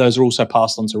 By the way, those are also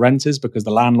passed on to renters because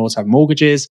the landlords have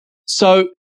mortgages. So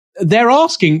they're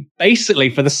asking basically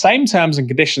for the same terms and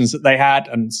conditions that they had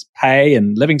and pay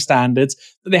and living standards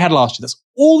that they had last year. That's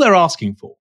all they're asking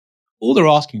for. All they're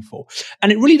asking for.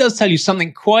 And it really does tell you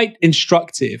something quite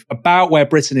instructive about where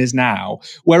Britain is now,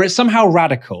 where it's somehow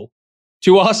radical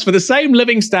to ask for the same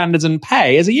living standards and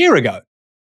pay as a year ago.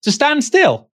 To stand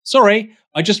still. Sorry,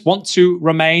 I just want to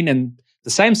remain in the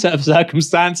same set of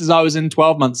circumstances I was in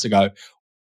 12 months ago.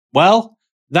 Well,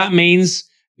 that means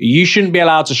you shouldn't be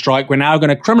allowed to strike. We're now going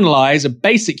to criminalize a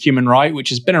basic human right, which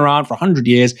has been around for 100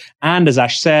 years. And as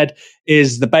Ash said,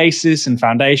 is the basis and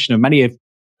foundation of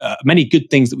many good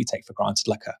things that we take for granted,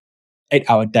 like a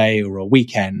 8-hour day or a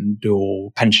weekend or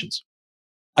pensions.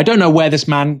 I don't know where this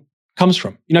man comes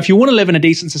from. If you want to live in a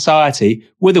decent society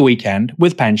with a weekend,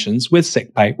 with pensions, with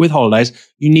sick pay, with holidays,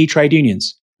 you need trade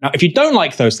unions. Now, if you don't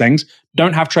like those things,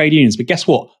 don't have trade unions. But guess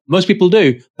what? Most people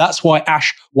do. That's why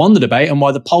Ash won the debate and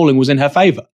why the polling was in her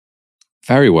favour.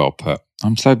 Very well put.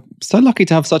 I'm so lucky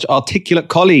to have such articulate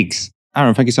colleagues.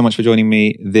 Aaron, thank you so much for joining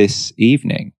me this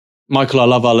evening. Michael, I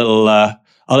love our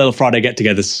little Friday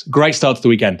get-togethers. Great start to the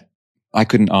weekend. I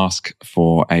couldn't ask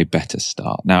for a better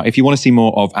start. Now, if you want to see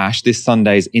more of Ash, this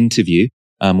Sunday's interview,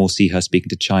 we'll see her speaking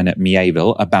to China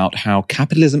Mieville about how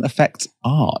capitalism affects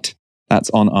art. That's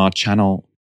on our channel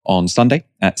on Sunday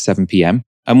at 7 p.m.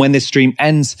 And when this stream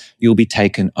ends, you'll be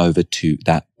taken over to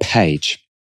that page.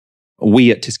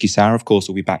 We at Tysky Sour, of course,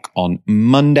 will be back on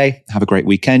Monday. Have a great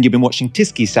weekend. You've been watching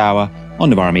Tysky Sour on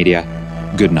Novara Media.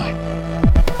 Good night.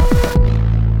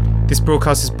 This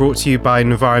broadcast is brought to you by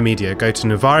Novara Media. Go to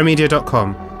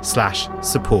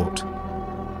novaramedia.com/support.